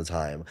all the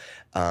time.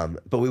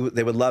 But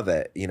they would love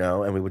it, you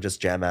know, and we would just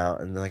jam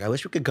out, and they're like, I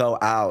wish we could go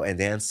out and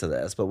dance to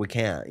this, but we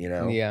can't, you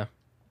know? Yeah.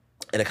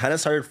 And it kind of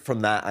stemmed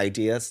from that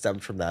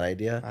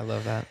idea. I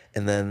love that.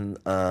 And then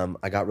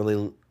I got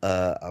really,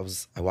 I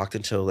walked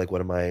into like one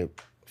of my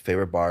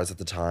favorite bars at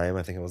the time.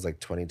 I think it was like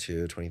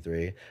 22,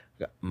 23.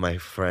 My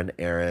friend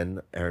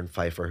Aaron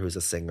Pfeiffer, who's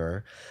a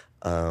singer,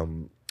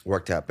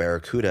 worked at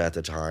Barracuda at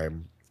the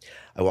time.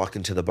 I walked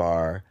into the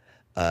bar.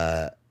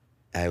 I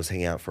was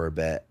hanging out for a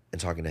bit and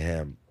talking to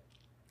him.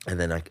 And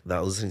then I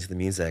was listening to the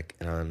music,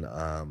 and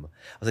I was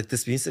like,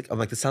 this music, I'm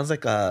like, this sounds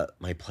like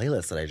my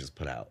playlist that I just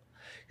put out.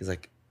 He's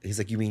like, he's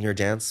like, you mean your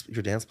dance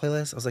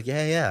playlist? I was like,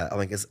 yeah. I'm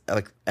like,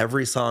 like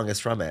every song is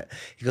from it.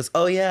 He goes,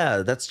 oh yeah,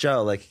 that's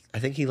Joe. Like, I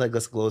think he like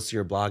goes to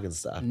your blog and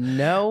stuff.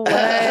 No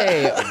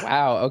way.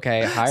 Wow.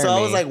 Okay. Hire So me.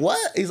 I was like,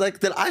 what? He's like,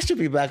 then I should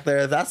be back there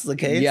if that's the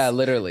case. Yeah,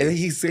 literally. And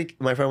he's like,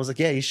 my friend was like,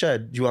 yeah, you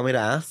should. Do you want me to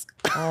ask?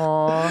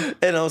 Aww.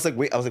 And I was like,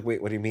 wait,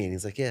 what do you mean?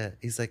 He's like, yeah.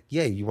 He's like,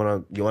 yeah, you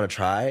wanna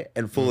try?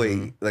 And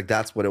fully, like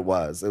that's what it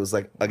was. It was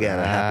like, again,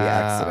 a happy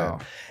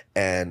accident.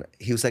 And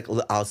he was like,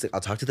 I'll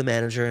talk to the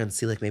manager and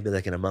see like maybe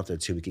like in a month or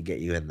two we could get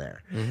you in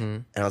there.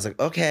 And I was like,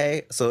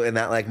 okay. So in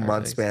that like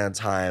month span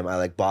time, I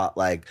like bought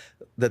like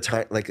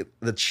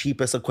the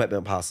cheapest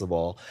equipment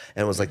possible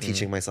and was like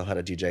teaching myself how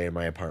to DJ in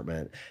my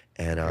apartment.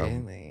 And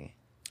Really?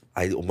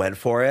 I went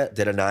for it,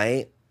 did a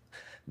night.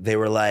 They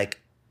were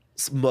like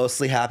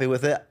mostly happy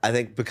with it. I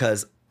think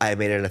because I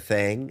made it a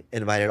thing,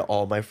 invited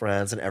all my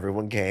friends, and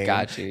everyone came.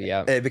 Got you,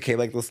 yeah. It became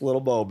like this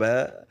little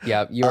moment.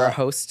 Yeah, you were a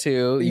host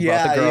too. You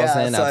brought the girls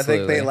in. So absolutely. I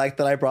think they liked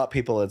that I brought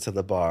people into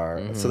the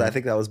bar. So I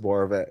think that was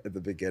more of it in the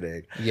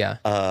beginning. Yeah.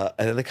 And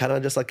then they kind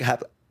of just like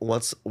have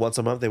once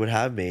a month they would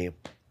have me.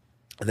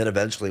 And then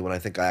eventually when I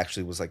think I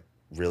actually was like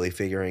really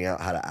figuring out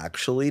how to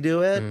actually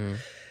do it.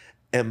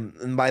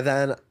 And by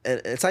then,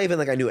 it's not even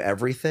like I knew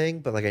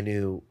everything, but like I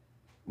knew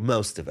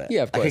most of it.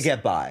 Yeah, of course. I could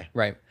get by.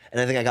 Right. And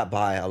I think I got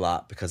by a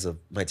lot because of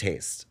my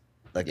taste.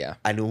 Like, Yeah.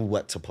 I knew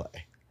what to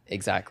play.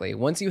 Exactly.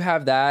 Once you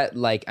have that,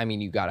 like, I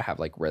mean, you got to have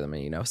like rhythm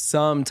and, you know,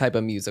 some type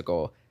of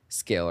musical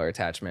skill or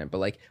attachment. But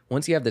like,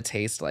 once you have the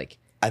taste, like,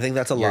 I think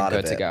that's a you're lot good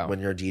of to it. go. When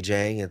you're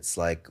DJing, it's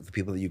like the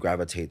people that you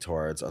gravitate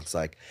towards. It's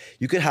like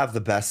you could have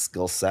the best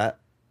skill set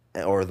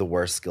or the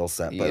worst skill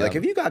set. But like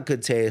if you got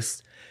good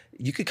taste,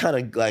 you could kind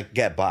of like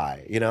get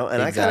by, you know?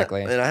 And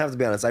Exactly. and I have to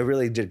be honest, I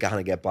really did kind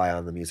of get by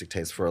on the music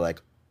taste for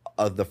like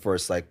the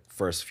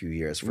first few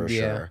years for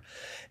sure.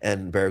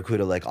 And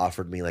Barracuda like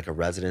offered me like a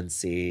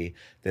residency.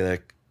 They're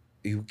like,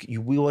 we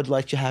would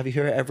like to have you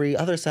here every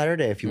other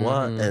Saturday if you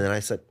want. And then I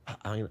said,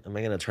 am I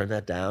going to turn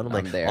that down? I'm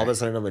like, there. all of a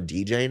sudden I'm a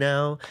DJ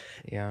now.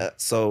 Yeah.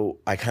 So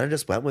I kind of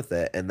just went with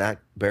it. And that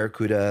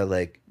Barracuda,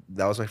 like,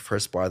 that was my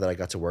first bar that I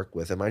got to work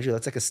with. And mind you,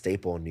 that's like a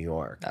staple in New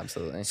York.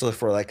 Absolutely. So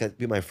for like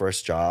be my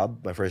first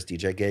job, my first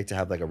DJ gig, to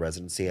have like a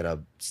residency at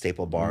a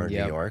staple bar in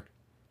New York,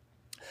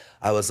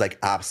 I was like,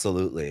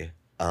 absolutely.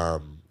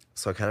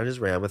 So I kind of just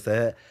ran with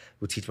it,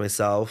 would teach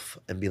myself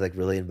and be like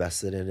really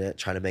invested in it,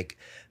 trying to make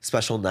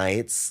special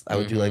nights. I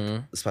would do like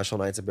special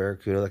nights at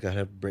Barracuda, like I'd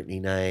have Britney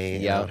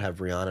night, I would have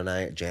Rihanna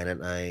night, Janet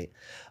night.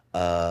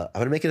 I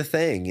would make it a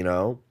thing, you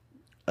know?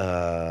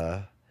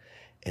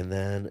 And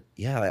then,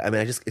 I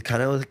mean, it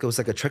kind of goes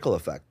like a trickle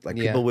effect. Like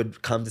people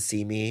would come to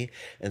see me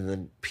and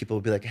then people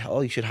would be like,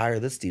 oh, you should hire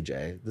this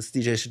DJ. This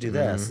DJ should do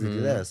this,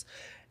 do this.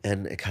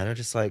 And it kind of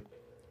just like,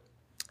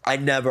 I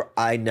never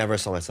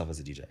saw myself as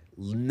a DJ.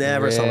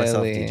 Never saw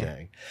myself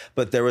DJing.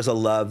 But there was a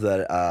love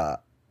that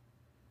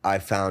I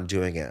found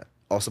doing it.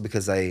 Also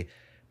because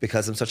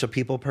I'm such a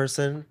people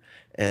person,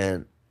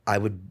 and I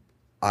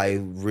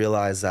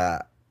realized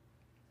that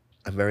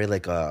I'm very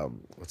like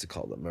what's it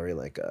called? I'm very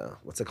like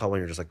what's it called when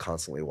you're just like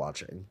constantly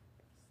watching?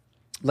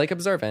 Like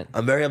observant.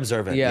 I'm very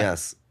observant. Yeah.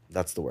 Yes,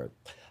 that's the word.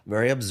 I'm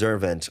very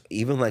observant,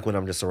 even like when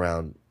I'm just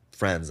around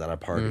friends at a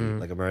party.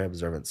 Like I'm very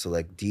observant. So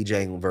like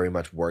DJing very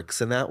much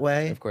works in that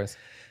way. Of course.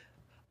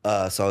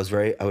 So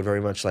I would very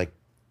much like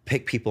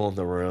pick people in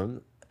the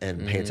room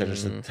and pay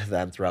attention to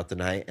them throughout the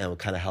night, and would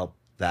kind of help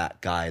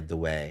that guide the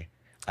way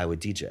I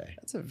would DJ.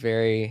 That's a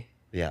very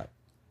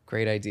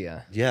great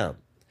idea. Yeah.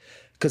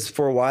 Because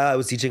for a while I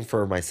was DJing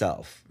for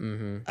myself.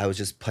 I was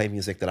just playing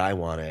music that I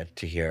wanted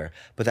to hear.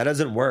 But that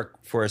doesn't work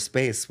for a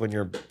space when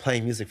you're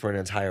playing music for an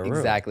entire room.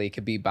 Exactly. It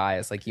could be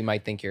biased. Like you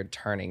might think you're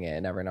turning it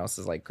and everyone else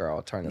is like,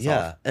 girl, turn this off.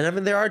 Yeah. And I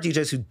mean, there are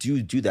DJs who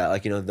do that.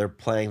 Like, you know, they're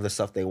playing the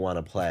stuff they want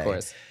to play. Of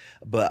course.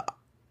 But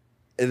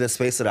in the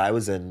space that I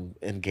was in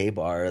gay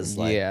bars,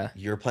 like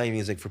you're playing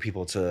music for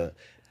people to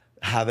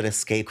have an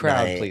escape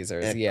Crowd night,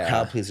 pleasers, and yeah.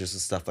 crowd pleasers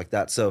and stuff like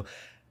that. So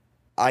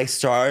I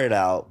started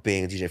out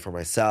being a DJ for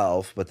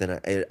myself, but then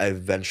I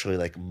eventually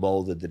like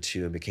molded the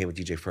two and became a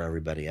DJ for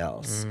everybody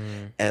else.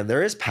 And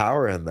there is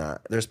power in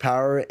that. There's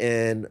power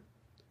in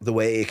the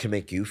way it can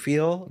make you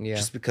feel,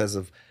 just because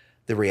of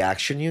the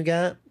reaction you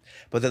get.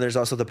 But then there's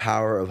also the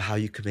power of how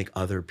you can make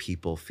other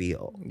people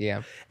feel.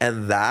 Yeah.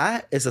 And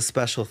that is a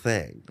special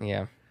thing.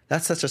 Yeah.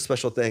 That's such a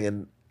special thing.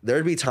 And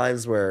there'd be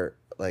times where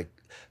like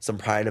some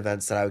Pride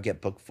events that I would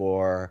get booked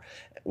for,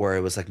 where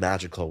it was like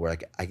magical, where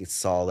like I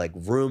saw like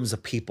rooms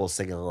of people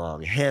singing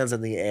along, hands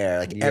in the air,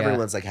 like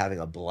everyone's like having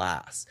a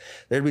blast.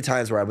 There'd be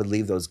times where I would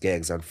leave those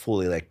gigs and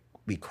fully like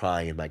be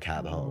crying in my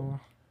cab home,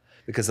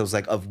 because it was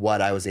like of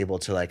what I was able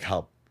to like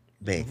help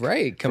make.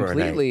 Right,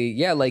 completely.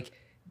 Yeah, like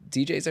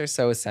DJs are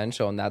so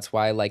essential, and that's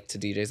why like to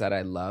DJs that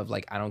I love,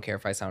 like I don't care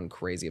if I sound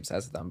crazy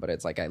obsessed with them, but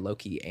it's like I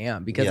low-key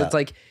am, because it's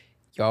like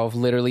y'all have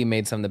literally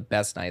made some of the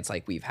best nights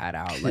like we've had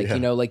out. Like, you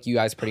know, like you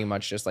guys pretty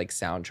much just like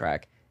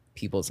soundtrack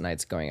people's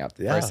nights going out.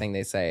 The first thing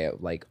they say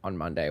like on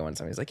Monday when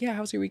somebody's like, yeah,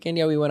 how's your weekend?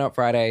 Yeah, we went out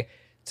Friday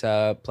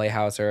to play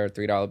house or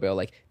 $3 bill.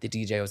 Like the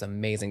DJ was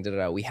amazing.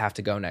 We have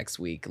to go next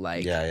week.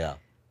 Like,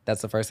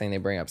 that's the first thing they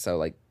bring up. So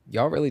like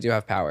y'all really do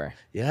have power.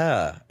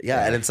 Yeah.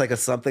 And it's like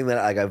something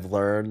that like I've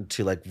learned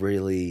to like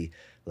really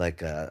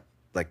like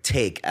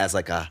take as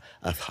like a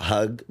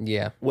hug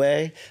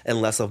way,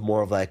 and less of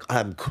more of like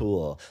I'm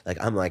cool. Like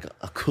I'm like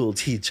a cool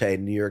DJ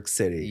in New York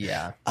City.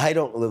 Yeah. I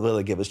don't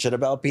really give a shit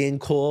about being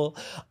cool.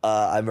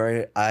 I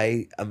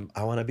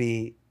want to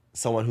be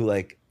someone who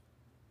like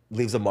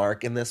leaves a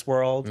mark in this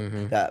world,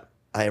 that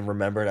I am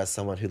remembered as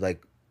someone who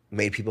like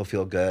made people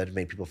feel good,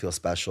 made people feel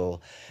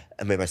special,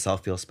 and made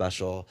myself feel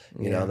special.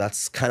 You know,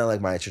 that's kind of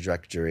like my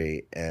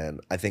trajectory. And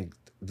I think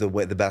the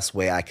best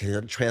way I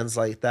can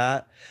translate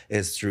that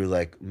is through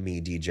like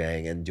me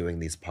DJing and doing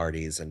these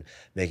parties and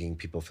making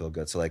people feel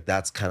good. So like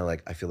that's kind of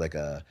like I feel like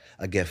a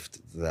gift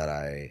that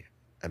I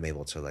am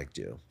able to like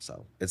do.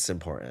 So it's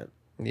important.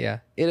 Yeah,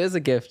 it is a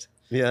gift.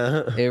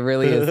 Yeah, it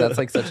really is. That's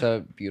like such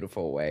a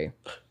beautiful way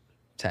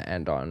to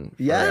end on.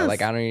 Yeah,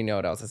 like I don't even know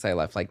what else to say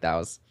left. Like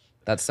that's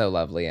so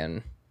lovely,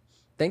 and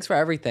thanks for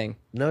everything.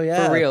 No,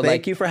 yeah. For real.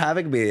 Thank you for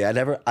having me. I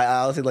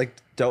honestly like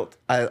don't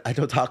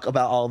talk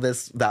about all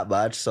this that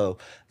much. So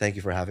thank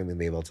you for having me and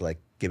be able to like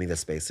give me the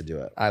space to do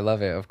it. I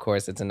love it. Of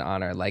course, it's an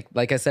honor.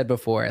 Like I said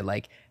before,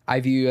 like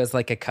I view you as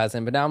like a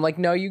cousin, but now I'm like,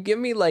 no, you give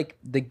me like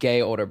the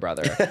gay older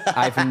brother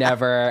I've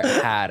never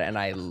had, and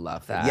I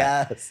love that.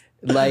 Yes.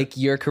 Like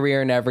your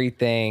career and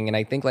everything. And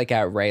I think like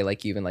at Ray,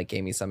 like you even like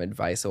gave me some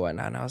advice or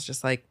whatnot. And I was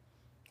just like,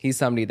 he's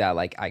somebody that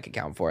like I could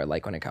count for,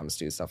 like when it comes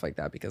to stuff like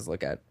that, because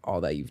look at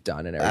all that you've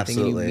done and everything.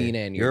 Absolutely. You mean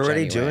it. And You're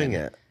already genuine.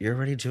 doing it. You're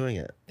already doing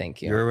it.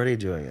 Thank you. You're already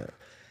doing it.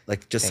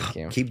 Like just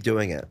keep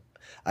doing it.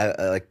 I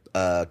like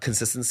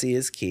consistency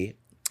is key.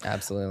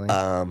 Absolutely.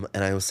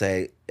 And I will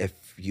say if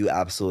you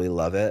absolutely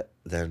love it,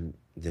 then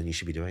you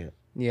should be doing it.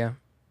 Yeah.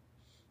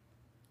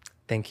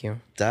 Thank you.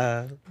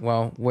 Duh.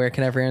 Well, where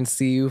can everyone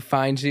see you,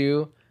 find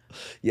you?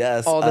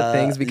 Yes. All the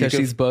things, because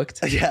she's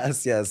booked.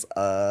 Yes.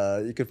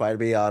 You can find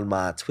me on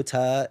my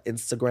Twitter,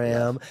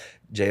 Instagram,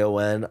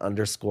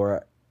 JON_Ali,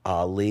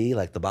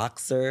 like the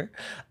boxer.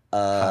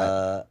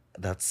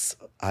 That's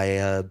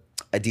I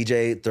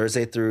DJ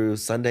Thursday through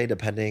Sunday,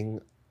 depending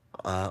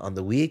on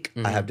the week.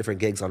 I have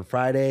different gigs on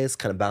Fridays,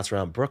 kind of bounce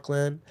around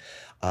Brooklyn.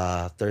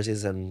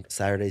 Thursdays and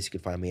Saturdays, you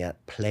can find me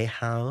at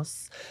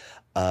Playhouse.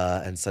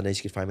 And Sundays,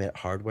 you can find me at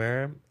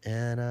Hardware.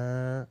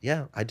 And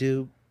yeah, I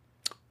do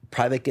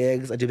private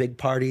gigs. I do big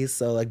parties.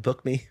 So like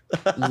book me.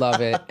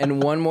 Love it.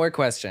 And one more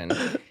question,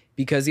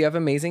 because you have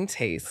amazing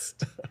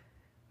taste.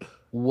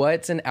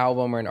 What's an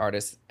album or an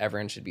artist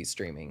everyone should be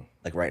streaming?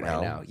 Like right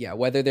now? Yeah.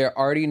 Whether they're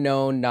already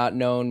known, not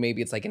known,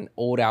 maybe it's like an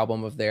old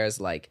album of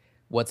theirs. Like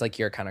what's like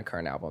your kind of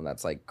current album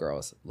that's like,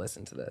 girls,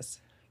 listen to this.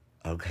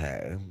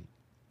 Okay.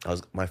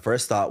 My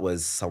first thought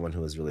was someone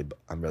who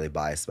I'm really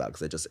biased about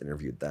because I just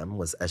interviewed them,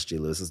 was S.G.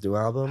 Lewis's new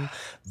album.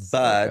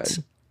 But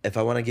if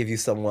I want to give you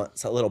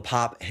a little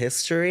pop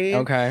history,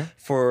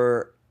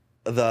 for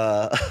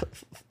the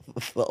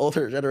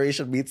older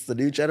generation meets the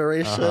new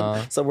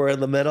generation, somewhere in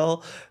the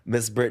middle,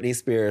 Miss Britney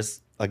Spears,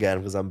 again,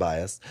 because I'm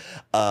biased,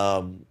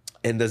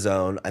 In the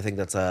Zone. I think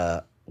that's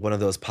one of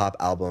those pop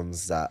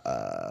albums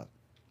that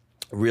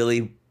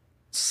really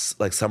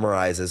like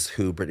summarizes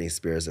who Britney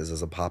Spears is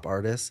as a pop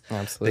artist.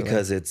 Absolutely.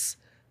 Because it's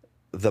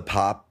the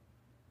pop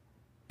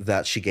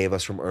that she gave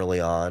us from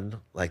early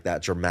on, like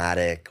that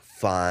dramatic,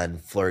 fun,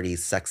 flirty,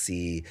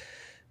 sexy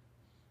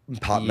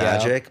pop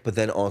magic, but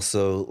then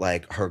also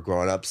like her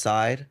grown-up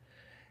side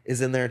is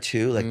in there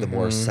too, like the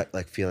more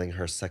like feeling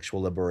her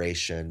sexual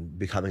liberation,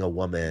 becoming a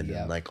woman,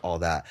 and like all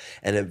that.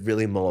 And it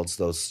really molds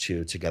those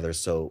two together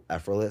so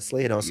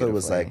effortlessly. And also it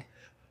was like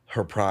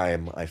her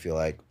prime, I feel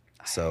like.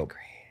 So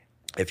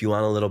if you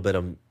want a little bit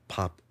of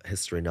pop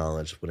history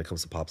knowledge when it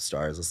comes to pop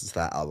stars, listen to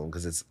that album,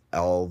 because it's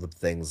all the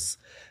things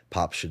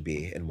pop should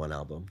be in one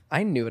album.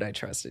 I knew it. I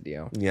trusted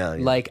you. Yeah.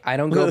 Like, I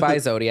don't go by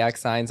zodiac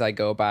signs. I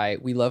go by,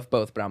 we love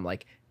both, but I'm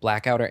like,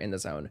 blackout or In the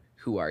Zone.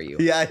 Who are you?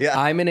 Yeah.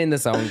 I'm an In the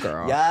Zone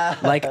girl. Yeah.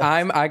 Like,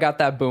 I got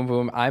that boom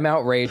boom. I'm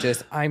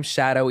outrageous. I'm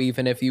shadow,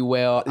 even if you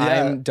will.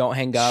 Yeah. I'm don't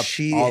hang up.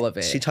 All of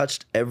it. She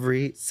touched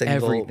every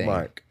single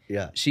mark.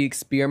 Yeah. She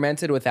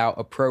experimented without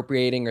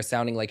appropriating or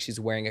sounding like she's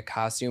wearing a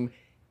costume.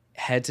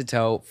 Head to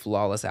toe,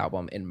 flawless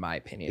album, in my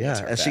opinion.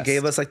 Yeah, and she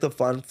gave us like the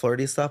fun,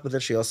 flirty stuff, but then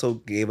she also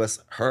gave us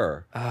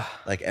her,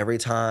 like Every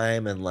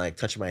Time and like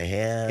Touch My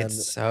Hand.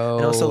 It's so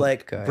and also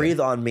like good. Breathe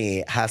on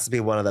Me has to be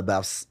one of the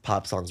best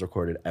pop songs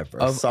recorded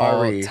ever. Of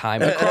all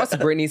time. Across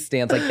Britney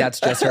stands, like that's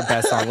just her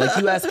best song. Like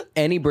you ask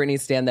any Britney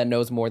stan that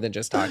knows more than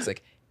just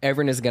Toxic,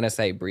 everyone is gonna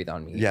say Breathe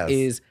on Me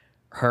is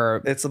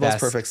her It's the most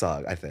perfect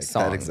song, I think,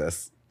 that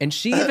exists. And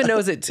she even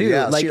knows it too.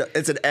 Yeah, like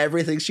it's in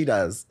everything she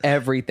does.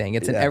 Everything.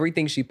 It's in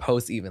everything she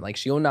posts even. Like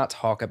she'll not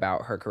talk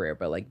about her career,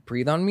 but like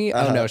Breathe on Me,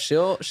 oh no,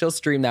 she'll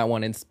stream that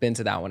one and spin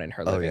to that one in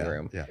her living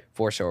room. Yeah.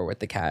 For sure, with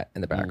the cat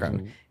in the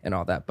background and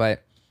all that.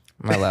 But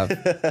my love,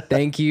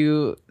 thank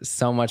you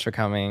so much for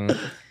coming.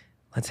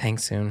 Let's hang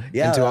soon.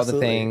 Yeah, and do all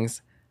absolutely. the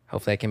things.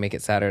 Hopefully I can make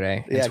it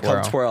Saturday. And Yeah,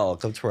 twirl.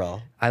 come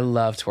twirl. I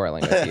love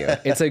twirling with you.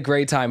 It's a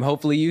great time.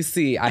 Hopefully you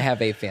see I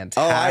have a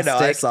fantastic Oh, I know.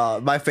 I saw.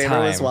 My favorite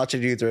was time.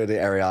 watching you through the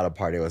Ariana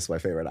party. Was my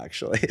favorite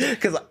actually,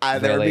 because there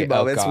would Really? be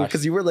moments Oh,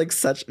 because you were like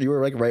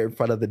right in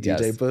front of the DJ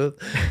Yes. booth,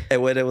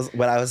 and when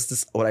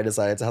I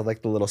decided to have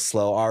like the little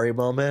slow Ari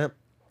moment.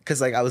 Because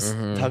like I was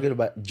talking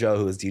about Joe,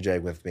 who was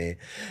DJing with me,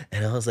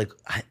 and I was like,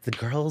 the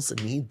girls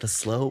need the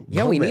slow.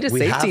 Yeah, we need a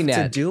safety have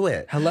net to do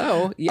it.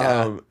 Hello,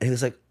 yeah. And he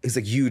was like,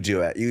 you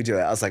do it.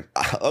 I was like,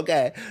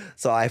 okay.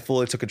 So I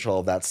fully took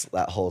control of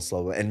that whole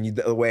slow. And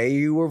the way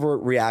you were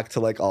react to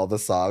like all the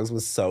songs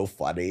was so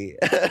funny.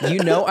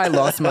 You know, I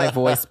lost my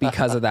voice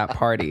because of that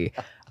party.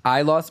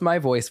 I lost my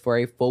voice for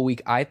a full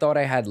week. I thought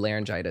I had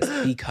laryngitis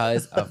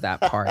because of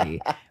that party.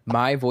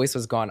 My voice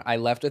was gone. I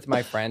left with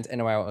my friends,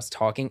 and when I was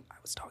talking.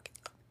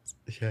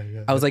 Yeah.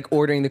 I was like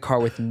ordering the car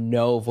with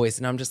no voice,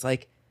 and I'm just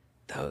like,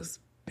 those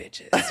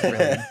bitches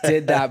really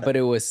did that, but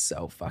it was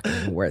so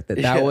fucking worth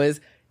it. That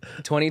was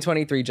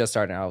 2023 just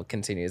started. And I'll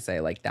continue to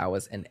say like that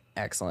was an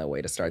excellent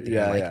way to start the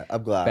year. Like,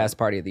 I'm glad. Best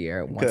party of the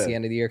year. Once the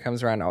end of the year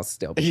comes around, I'll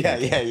still be Yeah.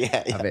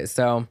 of it.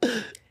 So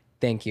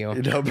thank you.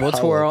 No We'll problem.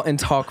 twirl and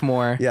talk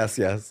more. Yes.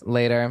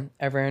 Later.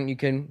 Everyone, you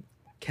can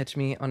catch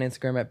me on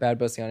Instagram at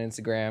BadBussy on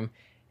Instagram, and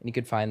you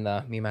can find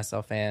the Me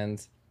Myself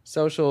Fans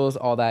socials,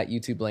 all that,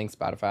 YouTube link,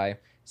 Spotify.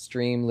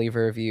 Stream, leave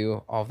a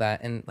review, all of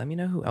that, and let me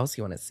know who else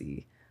you want to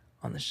see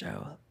on the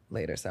show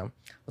later. So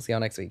we'll see y'all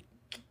next week.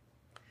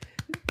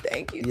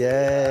 Thank you.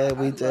 Yeah,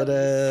 we did it.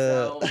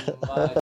 So much.